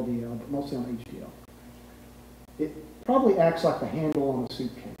on the LDL, but mostly on HDL. It probably acts like the handle on a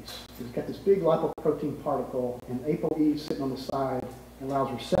suitcase. It's got this big lipoprotein particle, and ApoE sitting on the side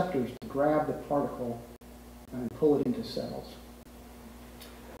allows receptors to grab the particle and pull it into cells.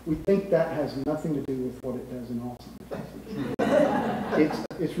 We think that has nothing to do with what it does in Alzheimer's.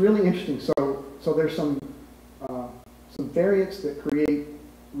 It's really interesting. So there's some variants that create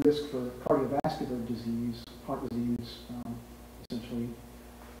risk for cardiovascular disease, heart disease, essentially.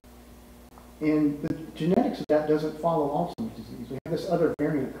 And the genetics of that doesn't follow Alzheimer's disease. We have this other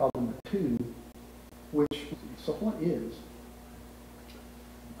variant called number 2, which, so what is?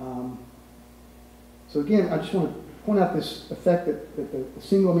 So again, I just want to point out this effect that the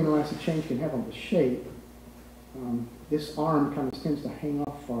single amino acid change can have on the shape. This arm kind of tends to hang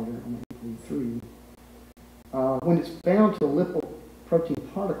off farther on the ApoE3. When it's bound to a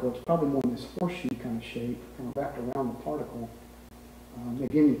lipoprotein particle, it's probably more in this horseshoe kind of shape, kind of wrapped around the particle.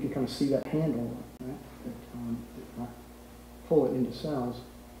 Again, you can kind of see that handle that might pull it into cells.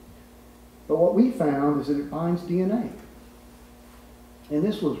 But what we found is that it binds DNA. And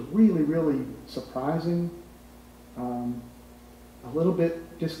this was really, really surprising. A little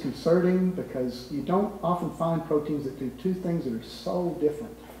bit disconcerting because you don't often find proteins that do two things that are so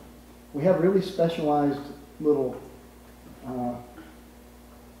different. We have really specialized little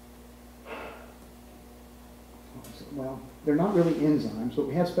well, they're not really enzymes, but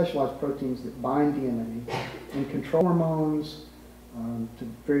we have specialized proteins that bind DNA and control hormones to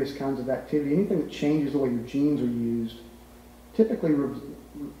various kinds of activity. Anything that changes the way your genes are used typically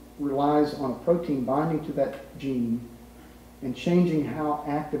relies on a protein binding to that gene and changing how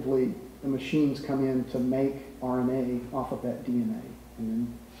actively the machines come in to make RNA off of that DNA. And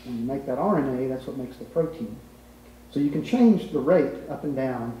then when you make that RNA, that's what makes the protein. So you can change the rate up and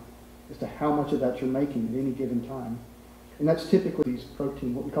down as to how much of that you're making at any given time. And that's typically these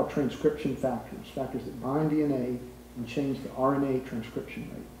protein, what we call transcription factors, factors that bind DNA and change the RNA transcription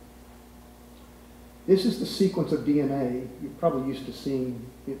rate. This is the sequence of DNA you're probably used to seeing.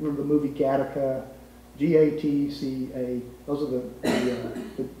 You remember the movie Gattaca, G-A-T-C-A. Those are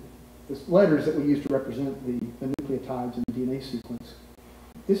the letters that we use to represent the nucleotides in the DNA sequence.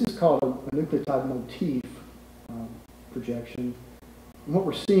 This is called a nucleotide motif projection. And what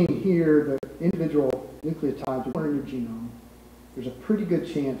we're seeing here, the individual nucleotides are in your genome. There's a pretty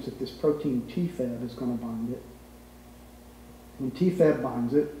good chance that this protein TFAB is going to bind it. When TFAB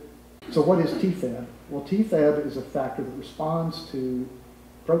binds it, so what is TFAB? Well, TFAB is a factor that responds to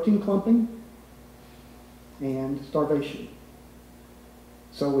protein clumping and starvation.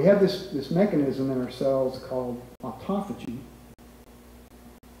 So we have this mechanism in our cells called autophagy,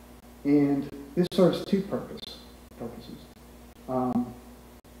 and this serves two purposes.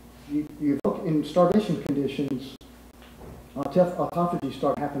 In starvation conditions,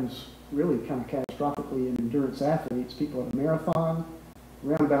 autophagy happens really kind of catastrophically in endurance athletes. People at a marathon,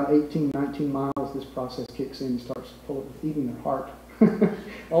 around about 18, 19 miles, this process kicks in and starts eating their heart.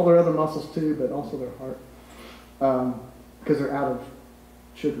 All their other muscles too, but also their heart, because they're out of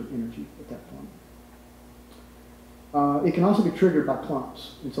sugar energy at that point. It can also be triggered by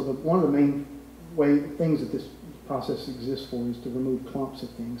clumps. And so one of the main things that this process exists for is to remove clumps of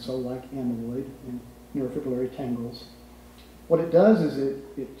things, so like amyloid and neurofibrillary tangles. What it does is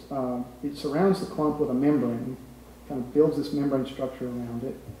it surrounds the clump with a membrane, kind of builds this membrane structure around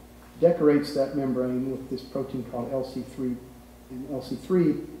it, decorates that membrane with this protein called LC3, and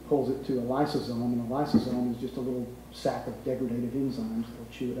LC3 pulls it to a lysosome, and a lysosome is just a little sack of degradative enzymes that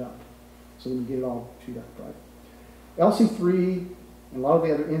will chew it up. So when you get it all chewed up, right? LC3 and a lot of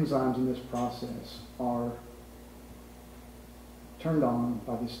the other enzymes in this process are turned on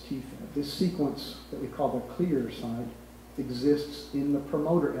by this TFAB. This sequence that we call the clear site exists in the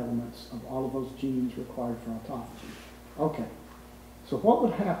promoter elements of all of those genes required for autophagy. Okay, so what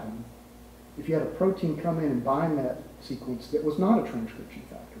would happen if you had a protein come in and bind that sequence that was not a transcription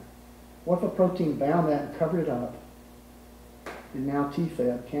factor? What if a protein bound that and covered it up, and now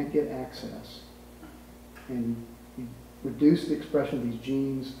TFAB can't get access, and you reduce the expression of these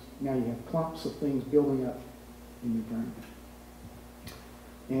genes, now you have clumps of things building up in your brain.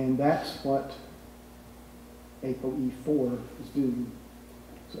 And that's what ApoE4 is doing.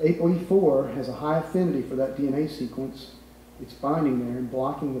 So ApoE4 has a high affinity for that DNA sequence. It's binding there and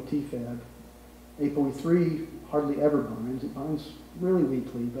blocking the TFAB. ApoE3 hardly ever binds. It binds really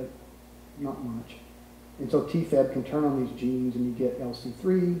weakly, but not much. And so TFAB can turn on these genes, and you get LC3,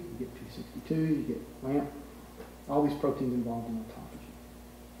 you get P62, you get LAMP, all these proteins involved in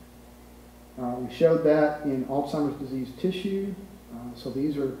autophagy. We showed that in Alzheimer's disease tissue. So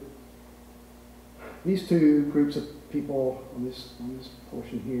these two groups of people on this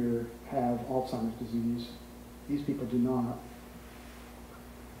portion here have Alzheimer's disease. These people do not.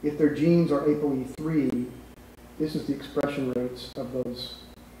 If their genes are ApoE3, this is the expression rates of those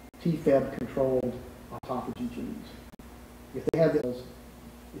TFAB-controlled autophagy genes. If they have those,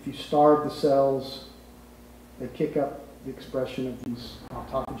 if you starve the cells, they kick up the expression of these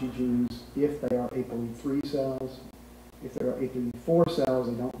autophagy genes if they are ApoE3 cells. If there are ApoE4 cells,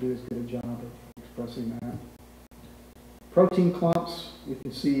 they don't do as good a job of expressing that. Protein clumps, we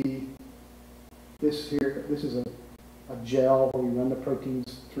can see this here. This is a gel where we run the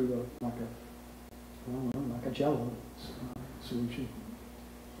proteins through like a Jello solution.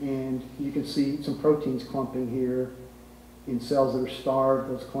 And you can see some proteins clumping here. In cells that are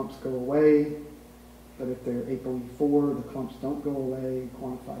starved, those clumps go away. But if they're ApoE4, the clumps don't go away.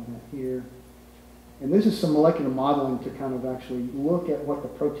 Quantified that here. And this is some molecular modeling to kind of actually look at what the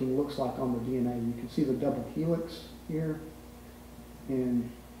protein looks like on the DNA. You can see the double helix here. And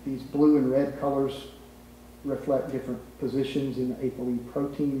these blue and red colors reflect different positions in the ApoE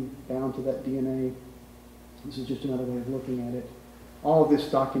protein bound to that DNA. This is just another way of looking at it. All of this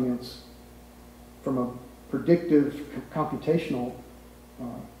documents from a predictive computational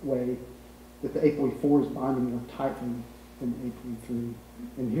way that the ApoE4 is binding more tightly than the ApoE3.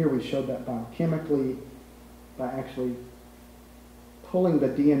 And here we showed that biochemically by actually pulling the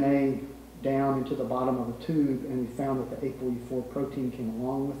DNA down into the bottom of a tube, and we found that the ApoE4 protein came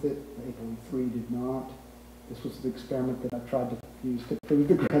along with it. The ApoE3 did not. This was the experiment that I tried to use to prove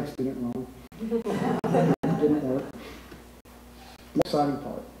the grad student wrong. It didn't work. The exciting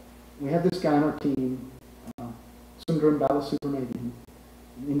part. We have this guy on our team, Sundram Balasubramanian,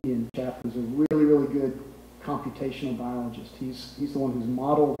 an Indian chap who's a really, really good computational biologist. He's the one who's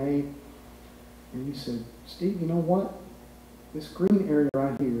modeled A. And he said, Steve, you know what? This green area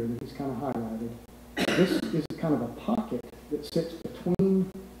right here that he's kind of highlighted, this is kind of a pocket that sits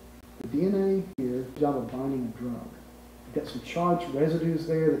between the DNA here, the job of binding a drug. You've got some charged residues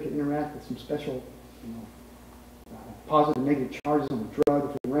there that can interact with some special, positive and negative charges on the drug.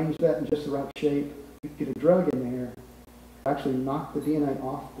 If we arrange that in just the right shape, you get a drug in there, actually knock the DNA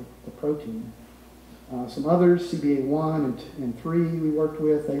off the protein. Some others, CBA1 and 3 we worked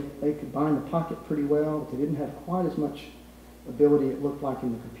with, they could bind the pocket pretty well, but they didn't have quite as much ability it looked like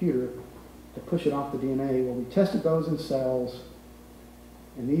in the computer to push it off the DNA. Well, we tested those in cells,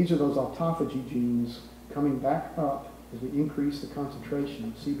 and these are those autophagy genes coming back up as we increase the concentration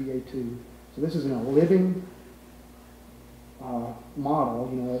of CBA2. So this is in a living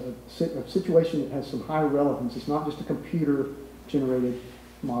model, a situation that has some high relevance. It's not just a computer-generated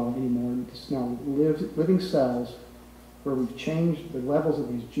model anymore. It's now living cells where we've changed the levels of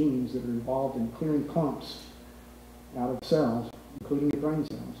these genes that are involved in clearing clumps out of cells, including the brain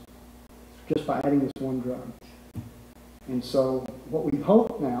cells, just by adding this one drug. And so what we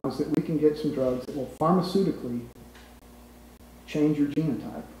hope now is that we can get some drugs that will pharmaceutically change your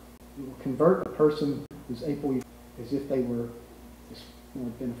genotype. It will convert a person who's ApoE as if they were this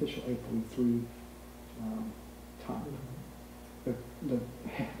beneficial ApoE3 type. The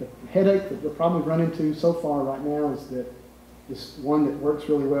headache, the problem we've run into so far right now is that this one that works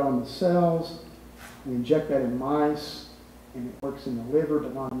really well in the cells, we inject that in mice, and it works in the liver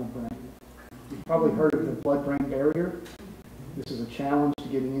but not in the brain. You've probably heard of the blood-brain barrier. This is a challenge to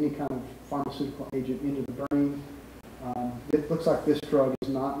getting any kind of pharmaceutical agent into the brain. It looks like this drug is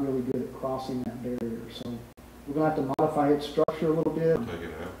not really good at crossing that barrier, so we're going to have to modify its structure a little bit. Take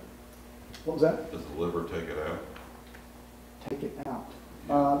it out. What was that? Does the liver take it out? Take it out.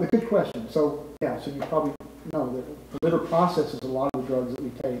 The good question. So yeah, so you probably know that the liver processes a lot of the drugs that we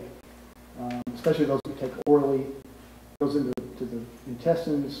take, especially those we take orally. Goes into the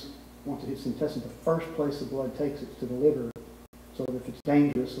intestines. Once it hits the intestine, the first place the blood takes it to the liver. So that if it's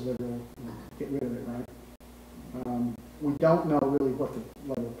dangerous, the liver will get rid of it, right? We don't know really what the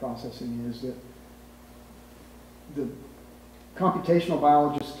level of processing is. That the computational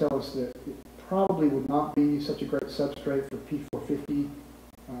biologists tell us that it probably would not be such a great substrate for P450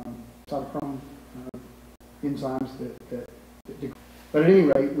 cytochrome enzymes that but at any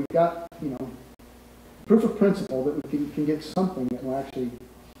rate, we've got proof of principle that we can get something that will actually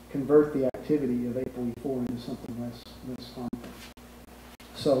convert the activity of ApoE4 into something less harmful.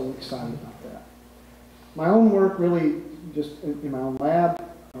 So we're excited about that. My own work really just in my own lab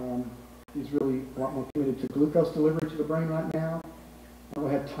is really a lot more committed to glucose delivery to the brain right now. I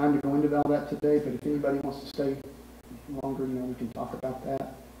don't have time to go into all that today, but if anybody wants to stay longer, we can talk about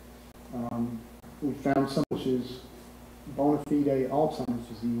that. We found some which is bona fide Alzheimer's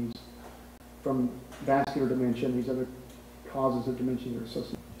disease from vascular dementia and these other causes of dementia that are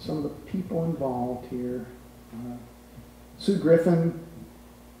associated. Some of the people involved here, Sue Griffin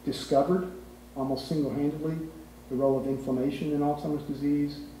discovered almost single-handedly the role of inflammation in Alzheimer's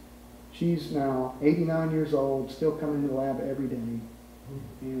disease. She's now 89 years old, still coming to the lab every day.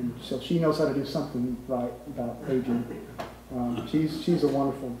 And so she knows how to do something right about aging. She's a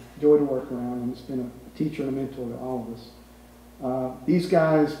wonderful joy to work around, and has been a teacher and a mentor to all of us. These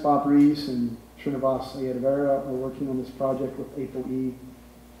guys, Bob Reese and Srinivas Ayadavara, are working on this project with ApoE.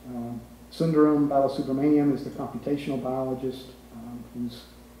 Sundaram Balasubramaniam is the computational biologist who's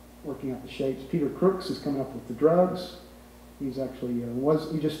working out the shapes. Peter Crooks is coming up with the drugs. He's actually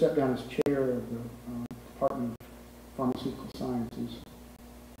he just stepped down as chair of the Department of Pharmaceutical Sciences.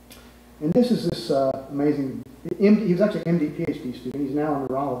 And this is this amazing, he was actually an MD PhD student. He's now a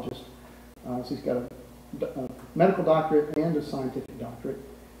neurologist. So he's got a medical doctorate and a scientific doctorate,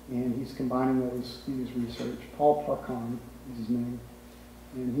 and he's combining those in his research. Paul Parkon is his name,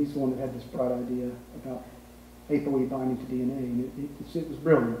 and he's the one that had this bright idea about ApoE binding to DNA, and it was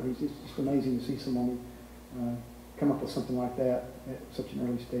brilliant. It's just amazing to see someone come up with something like that at such an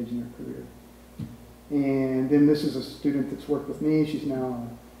early stage in their career. And then this is a student that's worked with me. She's now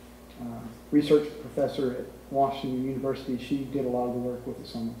a research professor at Washington University. She did a lot of the work with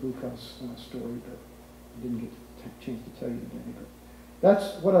us on the glucose story, but I didn't get a chance to tell you today. But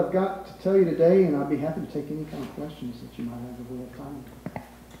that's what I've got to tell you today, and I'd be happy to take any kind of questions that you might have if we have time.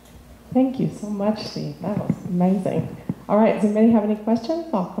 Thank you so much, Steve. That was amazing. All right, does anybody have any questions?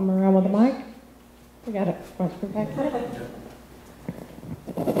 I'll come around with a mic. We got a question back there.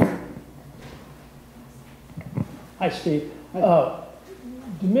 Hi, Steve.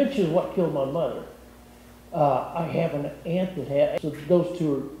 Dementia is what killed my mother. I have an aunt that had, so those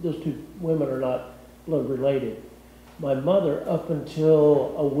two women are not blood related. My mother, up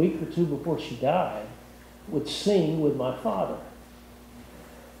until a week or two before she died, would sing with my father.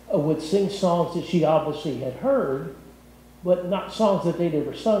 Would sing songs that she obviously had heard, but not songs that they'd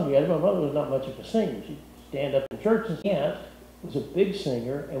ever sung together. My mother was not much of a singer. She'd stand up in church, and aunt was a big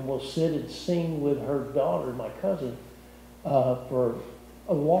singer and will sit and sing with her daughter, my cousin, for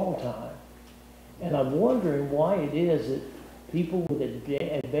a long time. And I'm wondering why it is that people with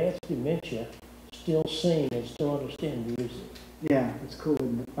advanced dementia still sing and still understand music. Yeah, it's cool,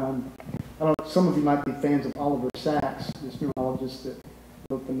 isn't it? I don't know, some of you might be fans of Oliver Sacks, this neurologist that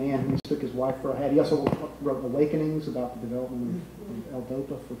wrote The Man Who Mistook His Wife for a Hat. He also wrote Awakenings about the development of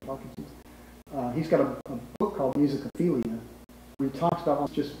L-DOPA for Parkinson's. He's got a book called Musicophilia, where he talks about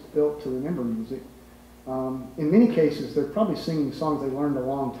what's just built to remember music. In many cases, they're probably singing songs they learned a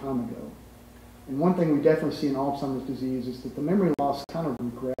long time ago. And one thing we definitely see in Alzheimer's disease is that the memory loss kind of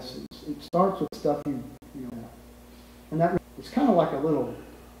regresses. It starts with stuff you know, and that it's kind of like a little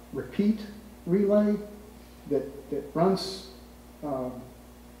repeat relay that runs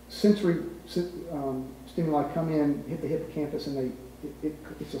sensory stimuli come in, hit the hippocampus, and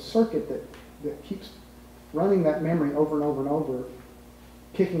it's a circuit that keeps running that memory over and over and over,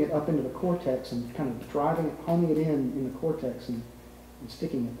 kicking it up into the cortex and kind of driving it, homing it in the cortex and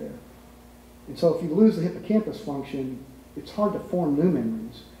sticking it there. And so if you lose the hippocampus function, it's hard to form new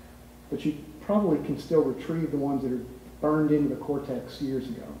memories, but you probably can still retrieve the ones that are burned into the cortex years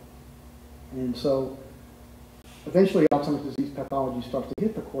ago. And so eventually Alzheimer's disease pathology starts to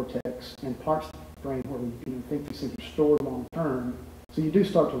hit the cortex and parts of the brain where we think these things are stored long term. So you do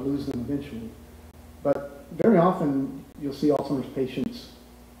start to lose them eventually. But very often you'll see Alzheimer's patients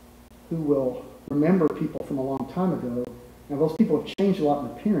who will remember people from a long time ago. Now those people have changed a lot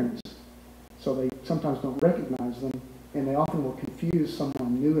in appearance, so they sometimes don't recognize them, and they often will confuse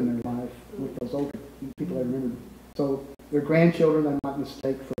someone new in their life with those older people they remember. So their grandchildren they might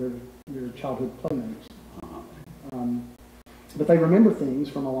mistake for their childhood playmates. But they remember things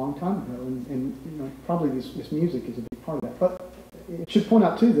from a long time ago, and you know, probably this music is a big part of that. But it should point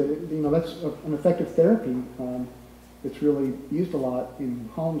out too that you know, that's an effective therapy that's really used a lot in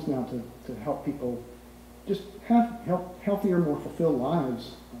homes now to help people just have healthier, more fulfilled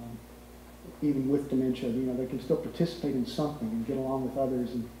lives. Even with dementia, you know, they can still participate in something and get along with others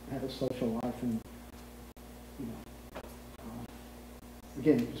and have a social life, and you know,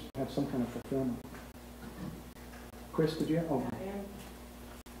 again, just have some kind of fulfillment. Chris, did you have? Oh.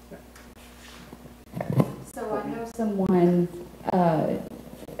 So I know someone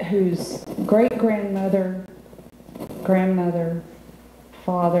whose great-grandmother, grandmother,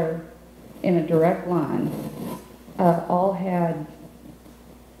 father, in a direct line, all had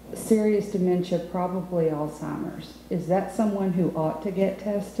serious dementia, probably Alzheimer's. Is that someone who ought to get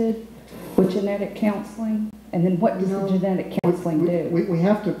tested with genetic counseling? And then what does the genetic counseling do? We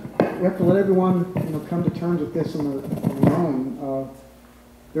have to let everyone come to terms with this on their own.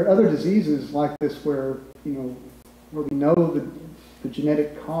 There are other diseases like this where where we know the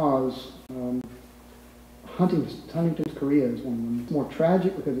genetic cause. Huntington's chorea is one of them. It's more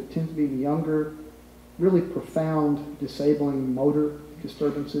tragic because it tends to be the younger, really profound, disabling motor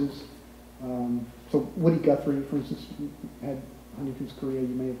disturbances. So Woody Guthrie, for instance, had Huntington's chorea. You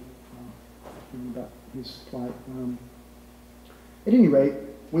may have heard about his plight. At any rate,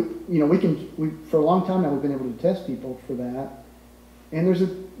 we for a long time now we've been able to test people for that, and there's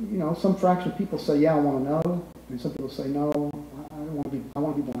some fraction of people say, yeah, I want to know, and some people say, no, I want to be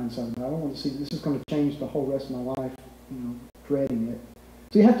blindsided. I don't want to see this is going to change the whole rest of my life, dreading it.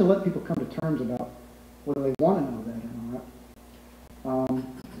 So you have to let people come to terms about whether they want to know that or not.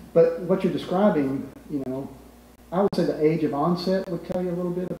 But what you're describing, I would say the age of onset would tell you a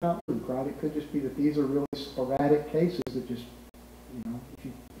little bit about Luke, right? It could just be that these are really sporadic cases that just,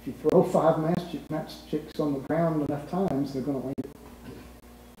 if you throw 5 matchsticks on the ground enough times, they're going to land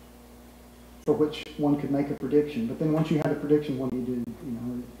for which one could make a prediction. But then once you have a prediction, what do you do?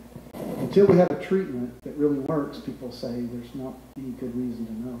 Until we have a treatment that really works, people say there's not any good reason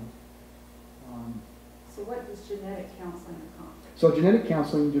to know. So what does genetic counseling accomplish? So genetic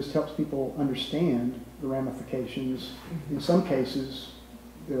counseling just helps people understand the ramifications. In some cases,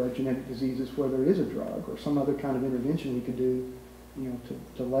 there are genetic diseases where there is a drug or some other kind of intervention we could do,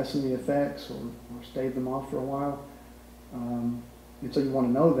 to lessen the effects or stave them off for a while. And so you want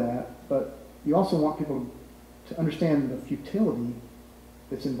to know that, but you also want people to understand the futility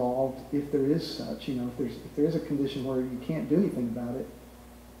that's involved if there is such. If there is a condition where you can't do anything about it,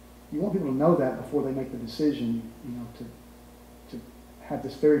 you want people to know that before they make the decision, to have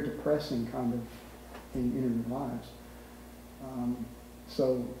this very depressing kind of thing enter their lives.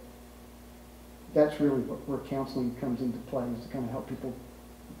 So that's really where counseling comes into play, is to kind of help people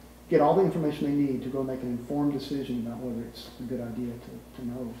get all the information they need to go make an informed decision about whether it's a good idea to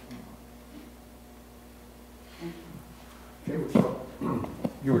know.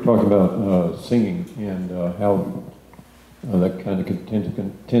 You were talking about singing and how that kind of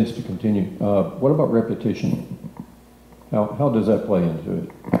tends to continue. What about repetition? How does that play into it?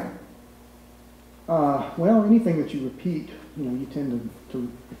 Well, anything that you repeat, you tend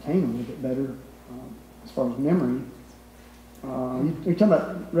to retain a little bit better as far as memory. You're talking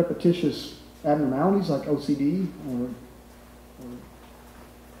about repetitious abnormalities like OCD or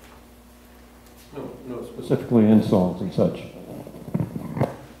no, specifically in songs and such.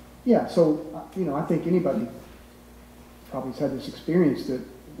 Yeah, so I think anybody probably has had this experience that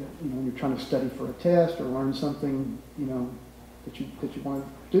when you're trying to study for a test or learn something, that you want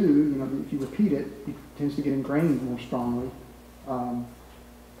to do, if you repeat it, it tends to get ingrained more strongly.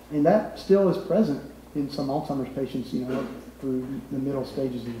 And that still is present in some Alzheimer's patients, through the middle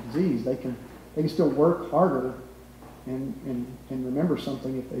stages of the disease. They can still work harder and remember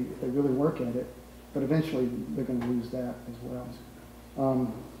something if they really work at it, but eventually they're going to lose that as well.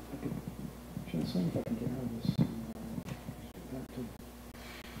 Should I see if I can get out of this? Back to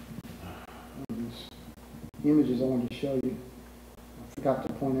these images I wanted to show you. I forgot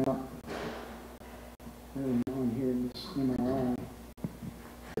to point out early on here in this MRI,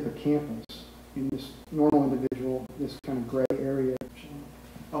 hippocampus in this normal individual, this kind of gray area.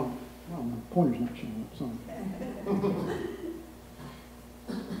 Oh, well, my pointer's not showing up.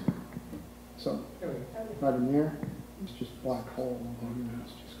 So, right in there, it's just black hole over here.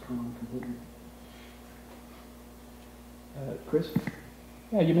 It's just gone completely. Chris?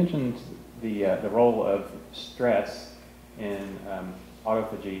 Yeah, you mentioned the role of stress in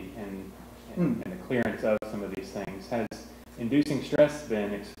autophagy and the clearance of some of these things. Has inducing stress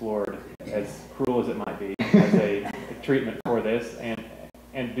been explored, as cruel as it might be, as a treatment for this? And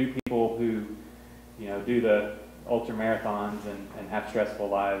do people who do the ultra marathons and have stressful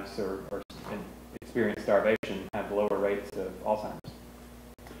lives or experience starvation have lower rates of Alzheimer's?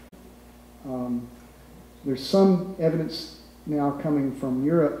 There's some evidence now coming from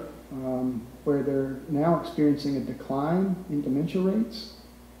Europe where they're now experiencing a decline in dementia rates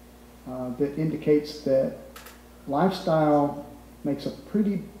that indicates that lifestyle makes a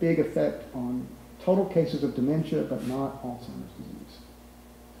pretty big effect on total cases of dementia, but not Alzheimer's disease.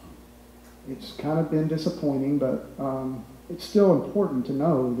 It's kind of been disappointing, but it's still important to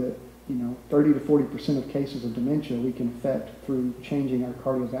know that 30 to 40% of cases of dementia we can affect through changing our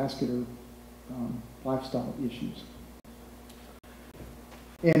cardiovascular lifestyle issues.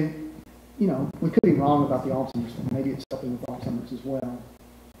 And we could be wrong about the Alzheimer's thing. Maybe it's helping with Alzheimer's as well.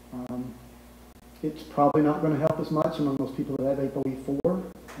 It's probably not going to help as much among those people that have ApoE4,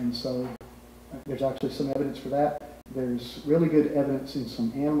 and so there's actually some evidence for that. There's really good evidence in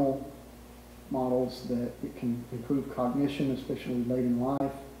some animal models that it can improve cognition, especially late in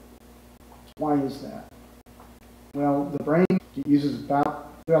life. Why is that? Well, the brain uses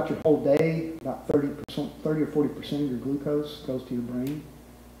throughout your whole day, about 30 or 40% of your glucose goes to your brain.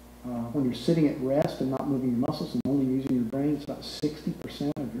 When you're sitting at rest and not moving your muscles and only using your brain, it's about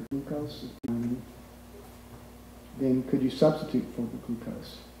 60% of your glucose is burning. Then could you substitute for the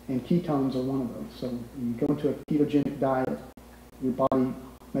glucose? And ketones are one of those. So when you go into a ketogenic diet, your body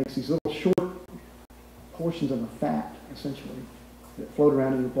makes these little short portions of a fat, essentially, that float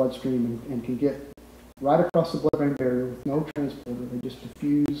around in your bloodstream and can get right across the blood-brain barrier with no transporter. They just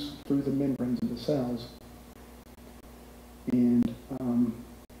diffuse through the membranes of the cells. And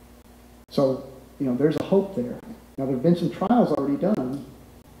so, there's a hope there. Now, there have been some trials already done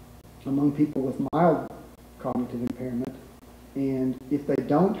among people with mild cognitive impairment, and if they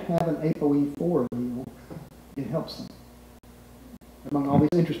don't have an ApoE4 allele, it helps them. Among all these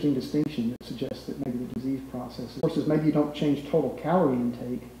interesting distinctions that suggest that maybe the disease process, of course, is maybe you don't change total calorie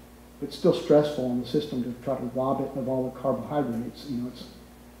intake, but it's still stressful on the system to try to rob it of all the carbohydrates. A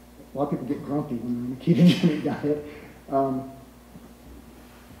lot of people get grumpy when they're in a ketogenic diet.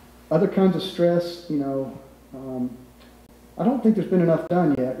 Other kinds of stress, I don't think there's been enough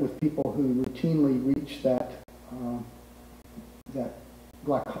done yet with people who routinely reach that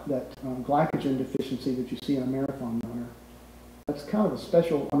glycogen deficiency that you see in a marathon runner. That's kind of a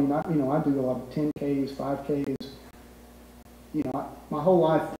special. I do a lot of 10Ks, 5Ks. My whole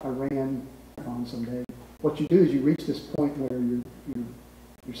life I ran marathons someday. What you do is you reach this point where you're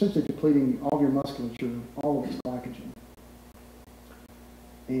essentially depleting all of your musculature, all of its glycogen.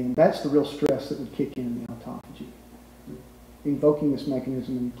 And that's the real stress that would kick in the autophagy. Invoking this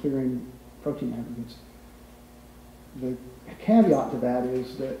mechanism and clearing protein aggregates. The caveat to that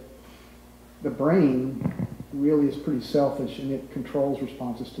is that the brain really is pretty selfish and it controls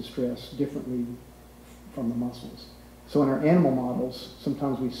responses to stress differently from the muscles. So in our animal models,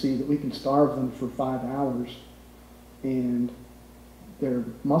 sometimes we see that we can starve them for 5 hours and their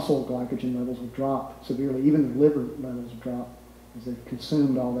muscle glycogen levels will drop severely. Even their liver levels will drop as they've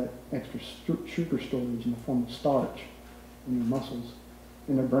consumed all that extra sugar storage in the form of starch in their muscles.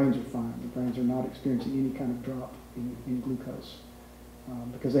 And their brains are fine. Their brains are not experiencing any kind of drop in glucose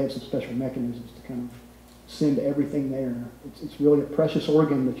because they have some special mechanisms to kind of send everything there. It's really a precious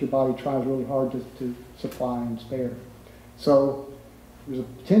organ that your body tries really hard to supply and spare. So there's a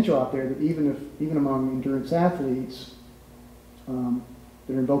potential out there that even among endurance athletes that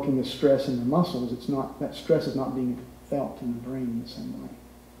are invoking this stress in their muscles, that stress is not being felt in the brain in the same way.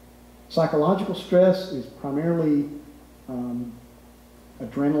 Psychological stress is primarily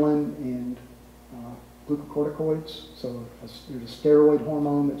adrenaline and glucocorticoids. So there's a steroid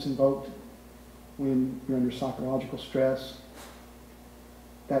hormone that's invoked when you're under psychological stress.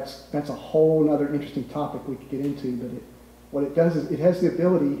 That's a whole other interesting topic we could get into, but what it does is it has the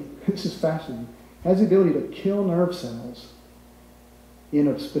ability, this is fascinating, it has the ability to kill nerve cells in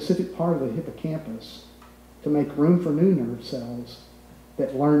a specific part of the hippocampus to make room for new nerve cells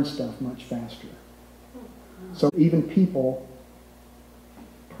that learn stuff much faster. So even people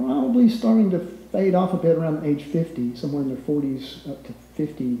probably starting to fade off a bit around age 50, somewhere in their 40s up to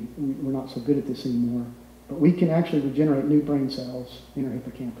 50, we're not so good at this anymore. But we can actually regenerate new brain cells in our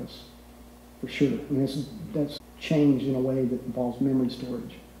hippocampus, for sure. I mean, that's changed in a way that involves memory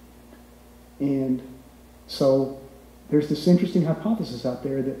storage. And so there's this interesting hypothesis out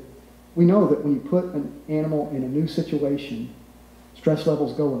there that we know that when you put an animal in a new situation, stress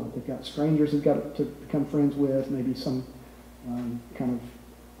levels go up. They've got strangers they've got to become friends with, maybe some kind of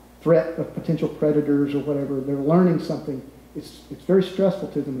threat of potential predators or whatever. They're learning something. It's very stressful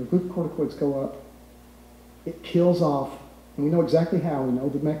to them. Their glucocorticoids go up. It kills off, and we know exactly how. We know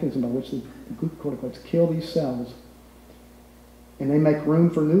the mechanism by which the glucocorticoids kill these cells, and they make room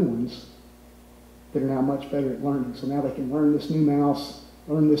for new ones that are now much better at learning. So now they can learn this new mouse,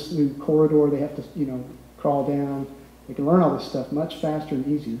 learn this new corridor. They have to, crawl down. They can learn all this stuff much faster and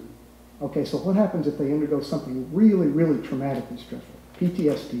easier. Okay, so what happens if they undergo something really, really traumatically stressful?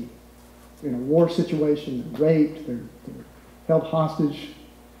 PTSD. They're in a war situation, they're raped, they're held hostage.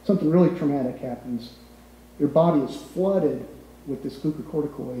 Something really traumatic happens. Their body is flooded with this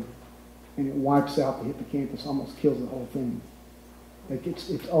glucocorticoid, and it wipes out the hippocampus, almost kills the whole thing. Like it's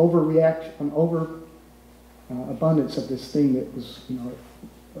overreaction, an abundance of this thing that was,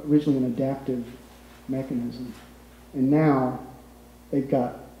 originally an adaptive mechanism, and now they've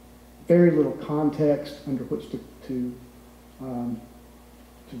got very little context under which to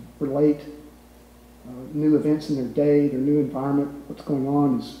relate new events in their day, their new environment. What's going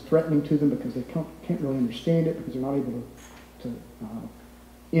on is threatening to them because they can't really understand it, because they're not able to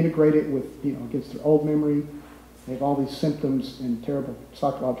integrate it with, against their old memory. They have all these symptoms and terrible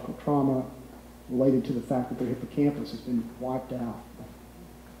psychological trauma related to the fact that their hippocampus has been wiped out,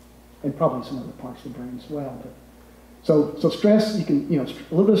 and probably some other parts of the brain as well. But so stress, you can, a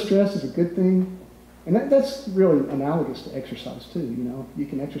little bit of stress is a good thing, and that's really analogous to exercise too. You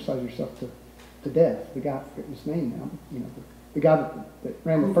can exercise yourself to death. The guy, I forget his name now. The guy that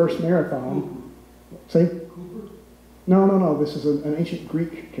ran the first marathon. See? No. This is an ancient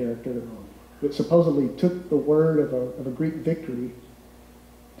Greek character that supposedly took the word of a Greek victory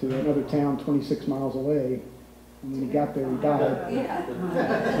to another town 26 miles away, and when he got there, he died.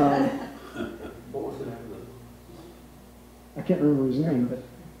 What was the name of it? I can't remember his name, but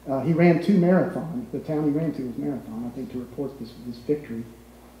he ran 2 marathons. The town he ran to was Marathon, I think, to report this victory.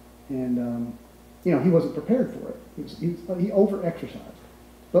 And, he wasn't prepared for it. He over-exercised.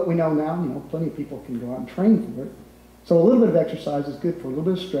 But we know now, plenty of people can go out and train for it. So a little bit of exercise is good for a little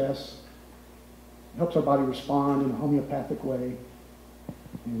bit of stress. It helps our body respond in a homeopathic way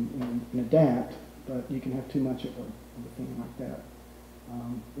and adapt, but you can have too much of a thing like that.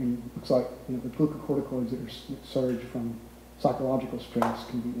 And it looks like the glucocorticoids that surge from psychological stress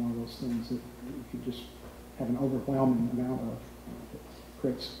can be one of those things that you could just have an overwhelming amount of. It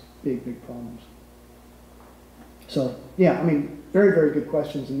creates big problems. So yeah, very, very good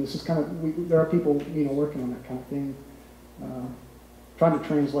questions, and this is kind of, there are people working on that kind of thing, trying to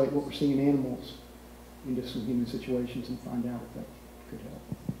translate what we're seeing in animals into some human situations and find out if that could help.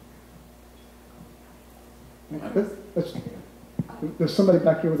 There's somebody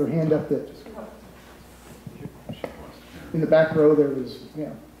back here with their hand up that, in the back row there was,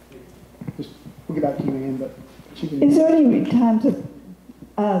 we'll get back to you, Ann, but she can. Is there any times of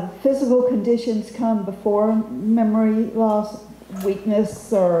physical conditions come before memory loss,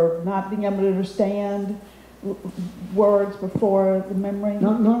 weakness, or not being able to understand words before the memory?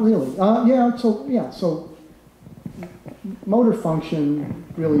 Not really. So motor function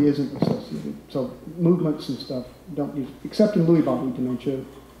really isn't associated. so movements and stuff don't use, except in Lewy body dementia,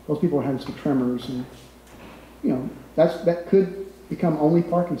 those people are having some tremors, and that could become only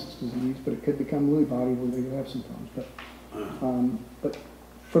Parkinson's disease, but it could become Lewy body where they have some problems. But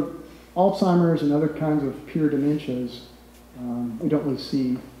for Alzheimer's and other kinds of pure dementias, we don't really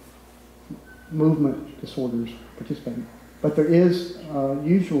see movement disorders participating. But there is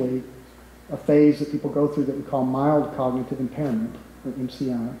usually a phase that people go through that we call mild cognitive impairment, or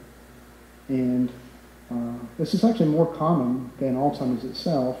MCI. And this is actually more common than Alzheimer's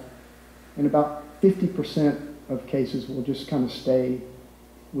itself. And about 50% of cases will just kind of stay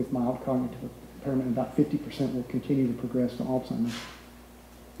with mild cognitive impairment, and about 50% will continue to progress to Alzheimer's.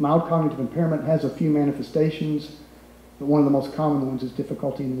 Mild cognitive impairment has a few manifestations, but one of the most common ones is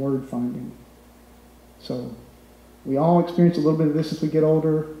difficulty in word finding. So we all experience a little bit of this as we get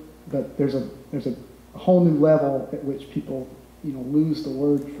older, but there's a whole new level at which people lose the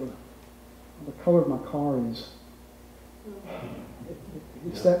word for the color of my car is.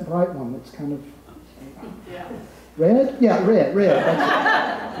 It's that bright one that's kind of red? Yeah, red.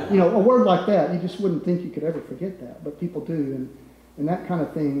 That's, a word like that, you just wouldn't think you could ever forget that, but people do. And that kind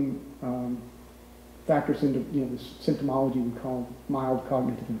of thing factors into this symptomology we call mild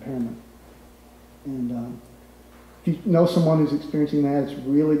cognitive impairment. And if you know someone who's experiencing that, it's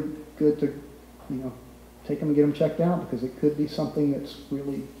really good to take them and get them checked out, because it could be something that's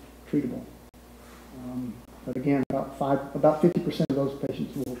really treatable. But again, about 50% of those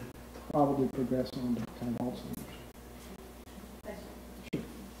patients will probably progress on to kind of Alzheimer's.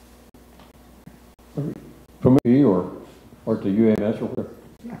 Sure. From me or to UAMS or where?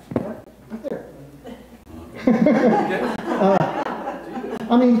 Yeah, right there.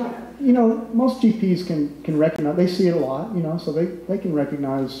 I mean, most GPs can recognize, they see it a lot, so they can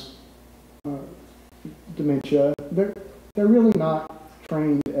recognize dementia. They're really not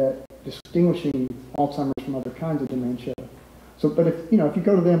trained at distinguishing Alzheimer's from other kinds of dementia. So, but if you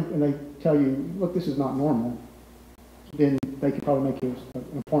go to them and they tell you, look, this is not normal, then they could probably make you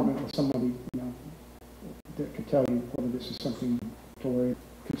an appointment with somebody, that could tell you whether this is something to worry,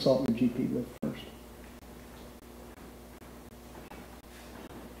 consult your GP with first.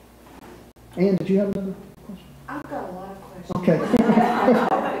 Anne, did you have another question? I've got a lot of questions. Okay.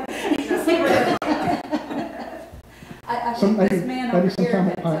 I think this man over sometime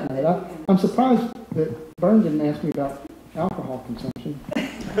here at pint night. I'm surprised that Vern didn't ask me about alcohol consumption.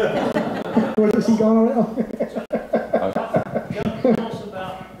 Where is he going around? Tell us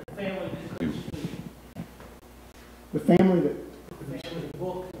about the family that couldn't sleep. The family that... The family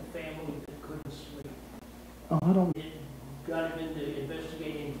book, the family that couldn't sleep. Oh, I don't... It got him into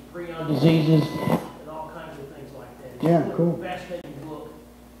investigating prion diseases and all kinds of things like that. It's Yeah, really cool. a fascinating book.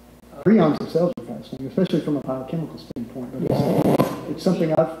 Prions themselves are fascinating, especially from a biochemical standpoint. But it's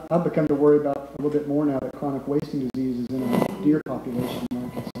something I've become to worry about a little bit more now that chronic wasting disease is in a deer population in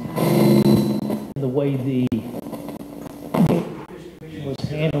Arkansas. The way the was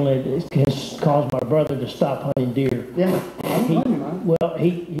handling it has caused my brother to stop hunting deer. Yeah,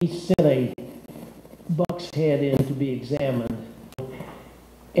 he sent a buck's head in to be examined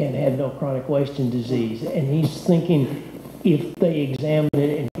and had no chronic wasting disease. And he's thinking if they examine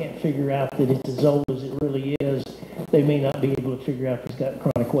it and can't figure out that it's as old as it really is, they may not be able to figure out if he's got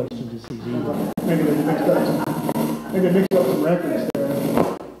chronic wasting disease either. Maybe they mixed up some records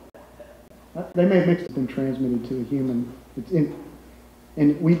there. They may have mixed up and transmitted to a human.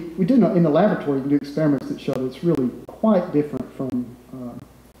 And we do know in the laboratory we can do experiments that show that it's really quite different from.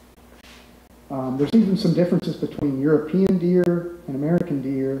 There's even some differences between European deer and American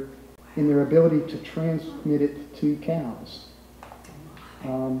deer in their ability to transmit it to cows.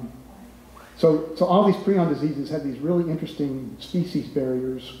 So all these prion diseases have these really interesting species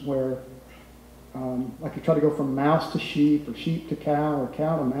barriers where, like you try to go from mouse to sheep or sheep to cow or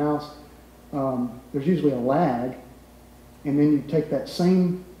cow to mouse, there's usually a lag, and then you take that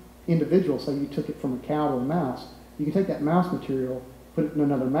same individual, say you took it from a cow to a mouse, you can take that mouse material, put it in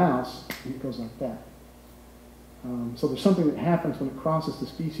another mouse, and it goes like that. So there's something that happens when it crosses the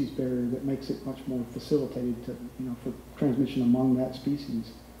species barrier that makes it much more facilitated to, for transmission among that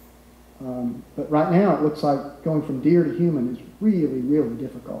species. But right now it looks like going from deer to human is really, really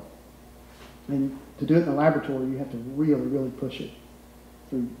difficult. And to do it in the laboratory, you have to really, really push it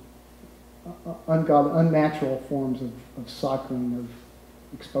through unnatural forms of cycling, of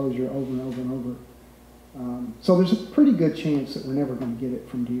exposure over and over and over. So there's a pretty good chance that we're never going to get it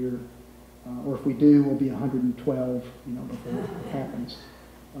from deer. Or if we do, we'll be 112, before it happens.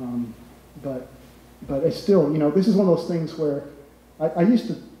 But it's still, this is one of those things where I used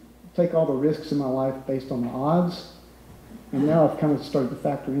to take all the risks in my life based on the odds, And now I've kind of started to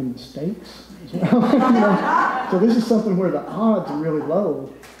factor in the stakes as well. You know? So this is something where the odds are really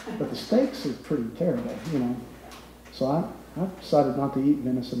low, but the stakes are pretty terrible, you know. So I've decided not to eat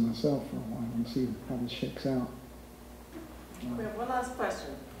venison myself for a while and see how this shakes out. We have one last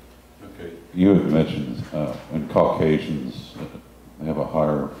question. Okay. You had mentioned when Caucasians have a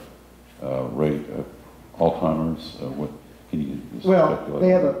higher rate of Alzheimer's. What can you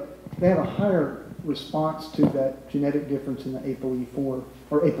speculate? They have a higher response to that genetic difference in the APOE4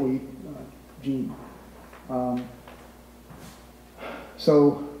 or APOE gene.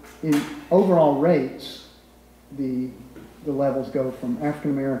 So in overall rates, the levels go from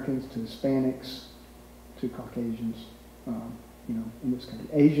African Americans to Hispanics to Caucasians. You know, in this country,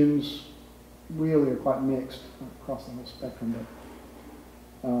 Asians really are quite mixed across the whole spectrum.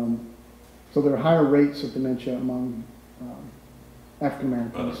 But so there are higher rates of dementia among African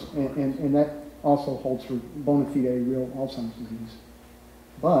Americans, and that also holds for bona fide real Alzheimer's disease.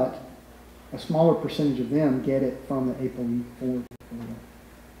 But a smaller percentage of them get it from the APOE4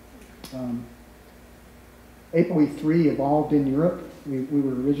 allele. APOE3 evolved in Europe. We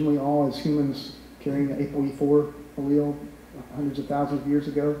were originally all, as humans, carrying the APOE4 allele hundreds of thousands of years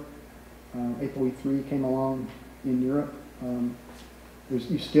ago. APOE3 came along in Europe.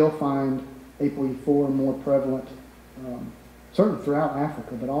 You still find APOE4 more prevalent, certainly throughout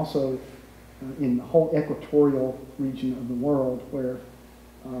Africa, but also in the whole equatorial region of the world, where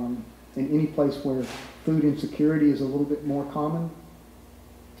in any place where food insecurity is a little bit more common.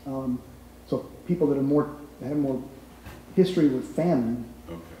 So people that have more history with famine,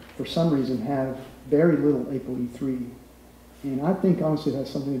 for some reason, have very little APOE3. And I think, honestly, it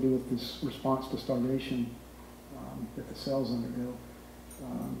has something to do with this response to starvation that the cells undergo.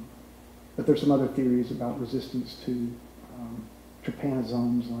 But there's some other theories about resistance to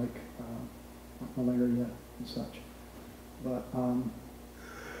trypanosomes like malaria and such. But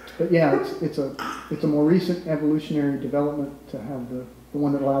yeah, it's a more recent evolutionary development to have the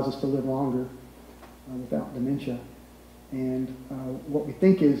one that allows us to live longer without dementia. And what we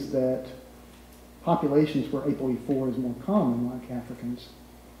think is that populations where APOE4 is more common, like Africans,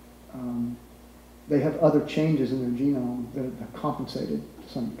 they have other changes in their genome that have compensated to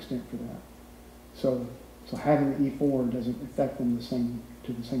some extent for that. So having the E4 doesn't affect them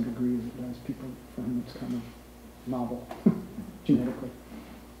to the same degree as it does people for whom it's kind of novel genetically.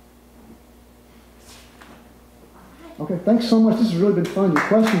 Okay, thanks so much. This has really been fun. Your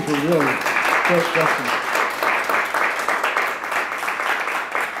questions were really great questions.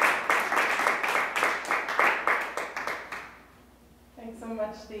 Thanks so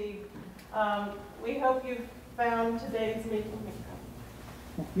much, Steve. We hope you've found today's meeting.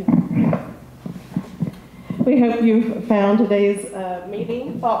 We hope you found today's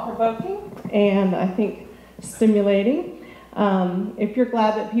meeting thought-provoking and I think stimulating. If you're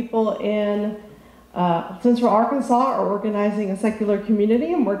glad that people in Central Arkansas are organizing a secular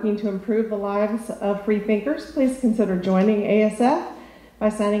community and working to improve the lives of free thinkers, please consider joining ASF by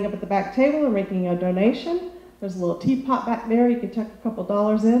signing up at the back table or making a donation. There's a little teapot back there. You can chuck a couple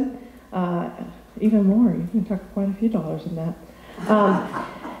dollars in. Even more, you can chuck quite a few dollars in that.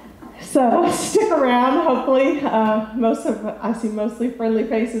 So stick around. Hopefully, I see mostly friendly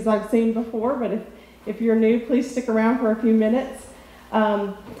faces I've seen before, but if you're new, please stick around for a few minutes.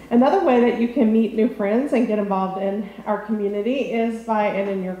 Another way that you can meet new friends and get involved in our community and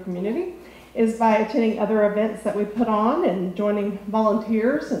in your community is by attending other events that we put on and joining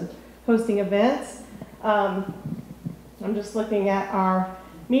volunteers and hosting events. I'm just looking at our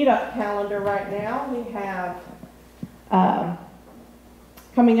meetup calendar right now. We have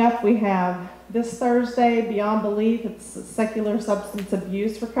coming up, we have this Thursday, Beyond Belief. It's Secular Substance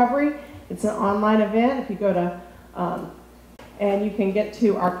Abuse Recovery. It's an online event. If you go to and you can get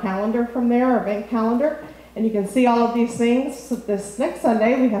to our calendar from there, our event calendar, and you can see all of these things. So this next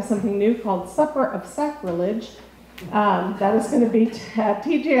Sunday, we have something new called Supper of Sacrilege. That is going to be at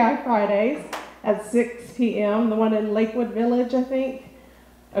TGI Fridays at 6 p.m., the one in Lakewood Village, I think.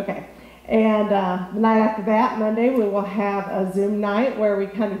 Okay. And the night after that, Monday, we will have a Zoom night where we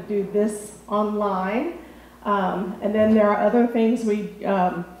kind of do this online. And then there are other things we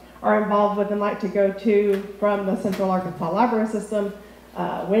are involved with and like to go to from the Central Arkansas Library System.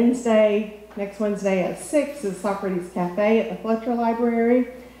 Next Wednesday at 6 is Socrates Cafe at the Fletcher Library.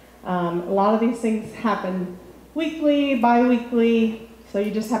 A lot of these things happen weekly, bi-weekly, so you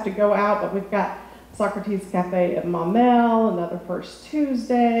just have to go out, but we've got Socrates Cafe at Maumelle, another First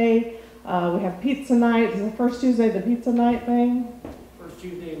Tuesday. We have pizza night. Is the First Tuesday the pizza night thing? First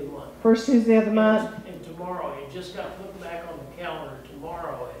Tuesday of the month. First Tuesday of the month. And tomorrow, it just got put back on the calendar.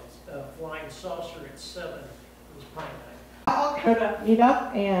 Tomorrow, it's Flying Saucer at 7. It's pint night. talk, go to meet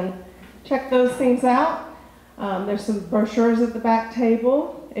up and check those things out. There's some brochures at the back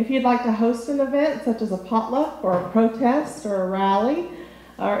table. If you'd like to host an event such as a potluck or a protest or a rally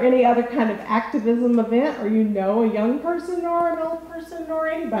or any other kind of activism event, or you know a young person or an old person or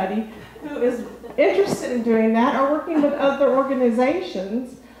anybody who is interested in doing that or working with other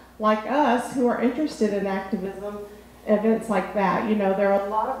organizations like us who are interested in activism, events like that. You know, there are a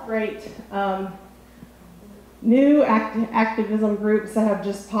lot of great new activism groups that have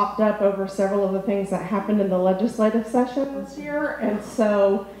just popped up over several of the things that happened in the legislative session this year. And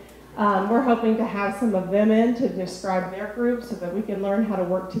so we're hoping to have some of them in to describe their groups so that we can learn how to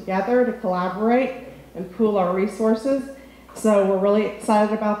work together to collaborate and pool our resources. So we're really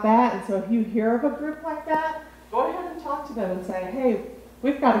excited about that. And so if you hear of a group like that, go ahead and talk to them and say, hey,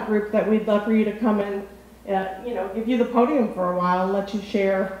 we've got a group that we'd love for you to come in, you know, give you the podium for a while and let you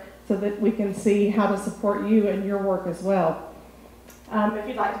share so that we can see how to support you and your work as well. If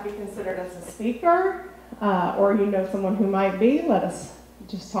you'd like to be considered as a speaker, or you know someone who might be, let us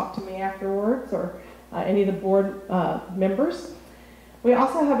just talk to me afterwards, or any of the board members. We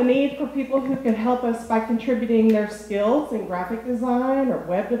also have a need for people who can help us by contributing their skills in graphic design or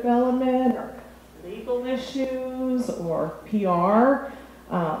web development or legal issues or PR.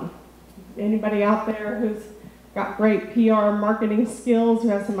 Anybody out there who's got great PR marketing skills, who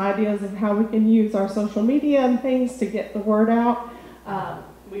has some ideas of how we can use our social media and things to get the word out,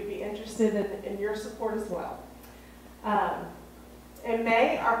 we'd be interested in your support as well. In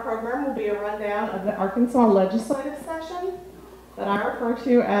May, our program will be a rundown of the Arkansas legislative session that I refer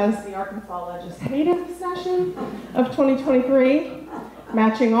to as the Arkansas legislative session of 2023,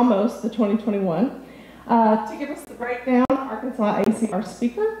 matching almost the 2021. To give us the breakdown, Arkansas ACR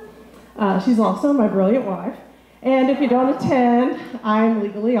speaker. She's also my brilliant wife. And if you don't attend, I'm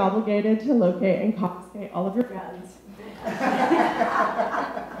legally obligated to locate and confiscate all of your guns.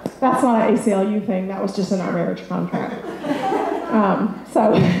 That's not an ACLU thing. That was just in our marriage contract.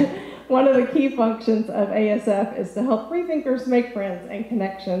 So one of the key functions of ASF is to help freethinkers make friends and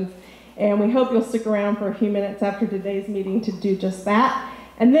connections. And we hope you'll stick around for a few minutes after today's meeting to do just that.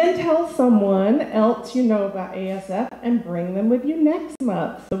 And then tell someone else you know about ASF and bring them with you next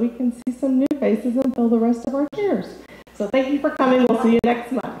month so we can see some new faces and fill the rest of our chairs. So thank you for coming. We'll see you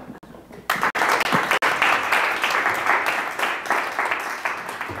next month.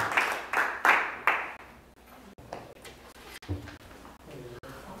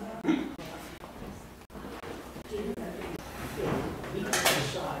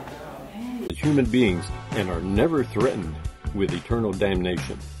 Human beings and are never threatened with eternal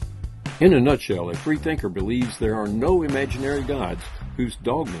damnation. In a nutshell, a freethinker believes there are no imaginary gods whose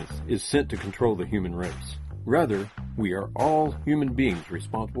dogma is sent to control the human race. Rather, we are all human beings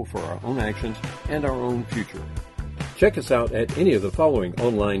responsible for our own actions and our own future. Check us out at any of the following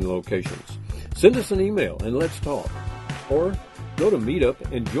online locations. Send us an email and let's talk. Or go to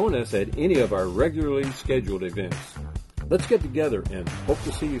Meetup and join us at any of our regularly scheduled events. Let's get together and hope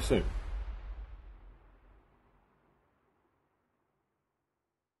to see you soon.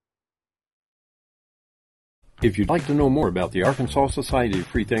 If you'd like to know more about the Arkansas Society of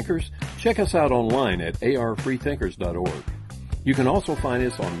Freethinkers, check us out online at arfreethinkers.org. You can also find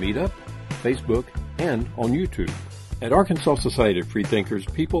us on Meetup, Facebook, and on YouTube. At Arkansas Society of Freethinkers,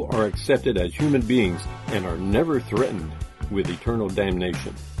 people are accepted as human beings and are never threatened with eternal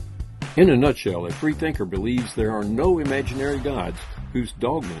damnation. In a nutshell, a freethinker believes there are no imaginary gods whose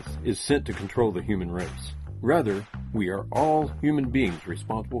dogma is sent to control the human race. Rather, we are all human beings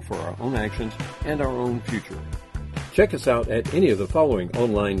responsible for our own actions and our own future. Check us out at any of the following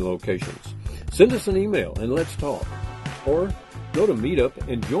online locations. Send us an email and let's talk. Or go to Meetup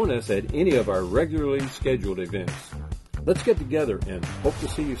and join us at any of our regularly scheduled events. Let's get together and hope to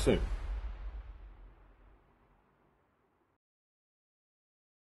see you soon.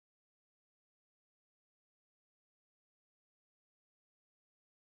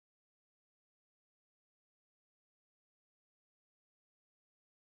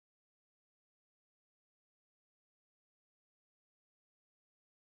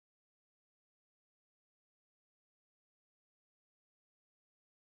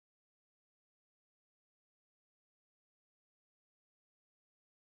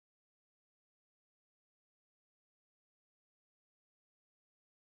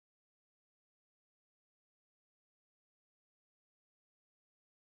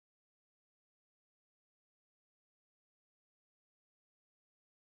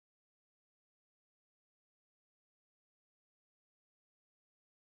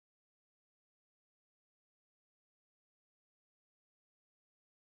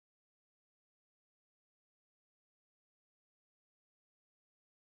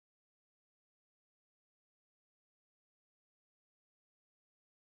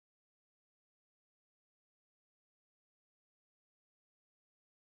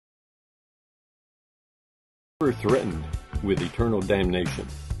 never threatened with eternal damnation.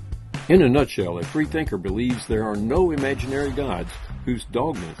 In a nutshell, a free thinker believes there are no imaginary gods whose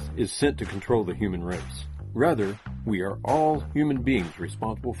dogma is sent to control the human race. Rather, we are all human beings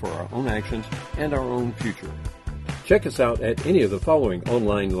responsible for our own actions and our own future. Check us out at any of the following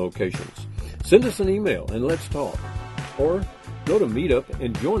online locations. Send us an email and let's talk. Or go to Meetup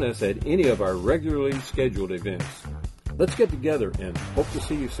and join us at any of our regularly scheduled events. Let's get together and hope to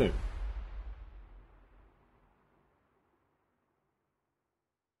see you soon.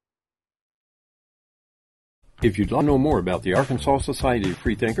 If you'd like to know more about the Arkansas Society of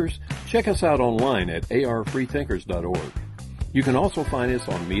Freethinkers, check us out online at arfreethinkers.org. You can also find us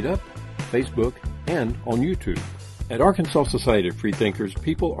on Meetup, Facebook, and on YouTube. At Arkansas Society of Freethinkers,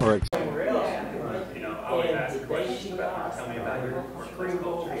 people are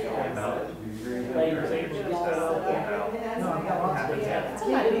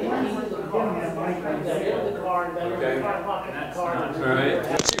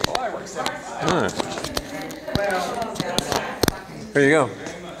There you go.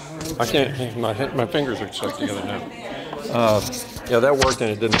 I can't, my fingers are stuck together now. Yeah, that worked and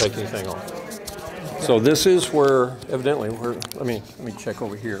it didn't take anything off. So this is where, evidently, let me check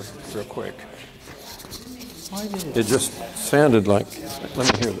over here real quick. It just sounded like,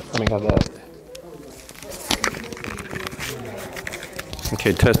 let me hear that. Let me have that.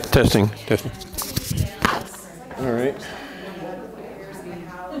 Okay, testing. All right.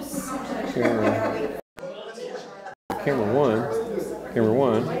 Camera one.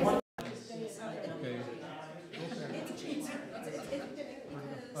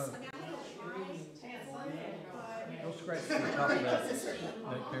 Don't scratch the top of that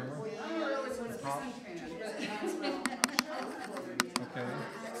camera. Okay.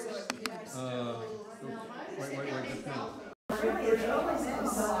 Wait, just a minute.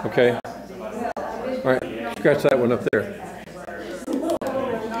 Okay. All right, scratch that one up there.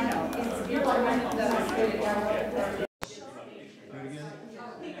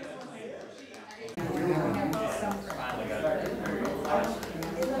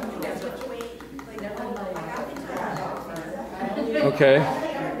 Okay. All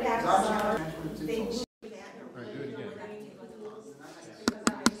right, do it again.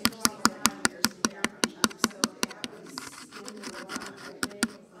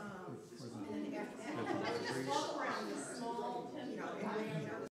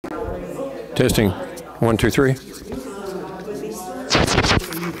 Testing. 1, 2, 3.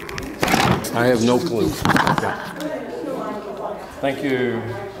 I have no clue. Okay. Thank you.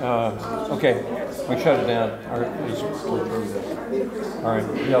 Okay, we shut it down. All right.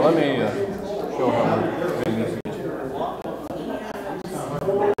 Yeah, let me show how we're doing this.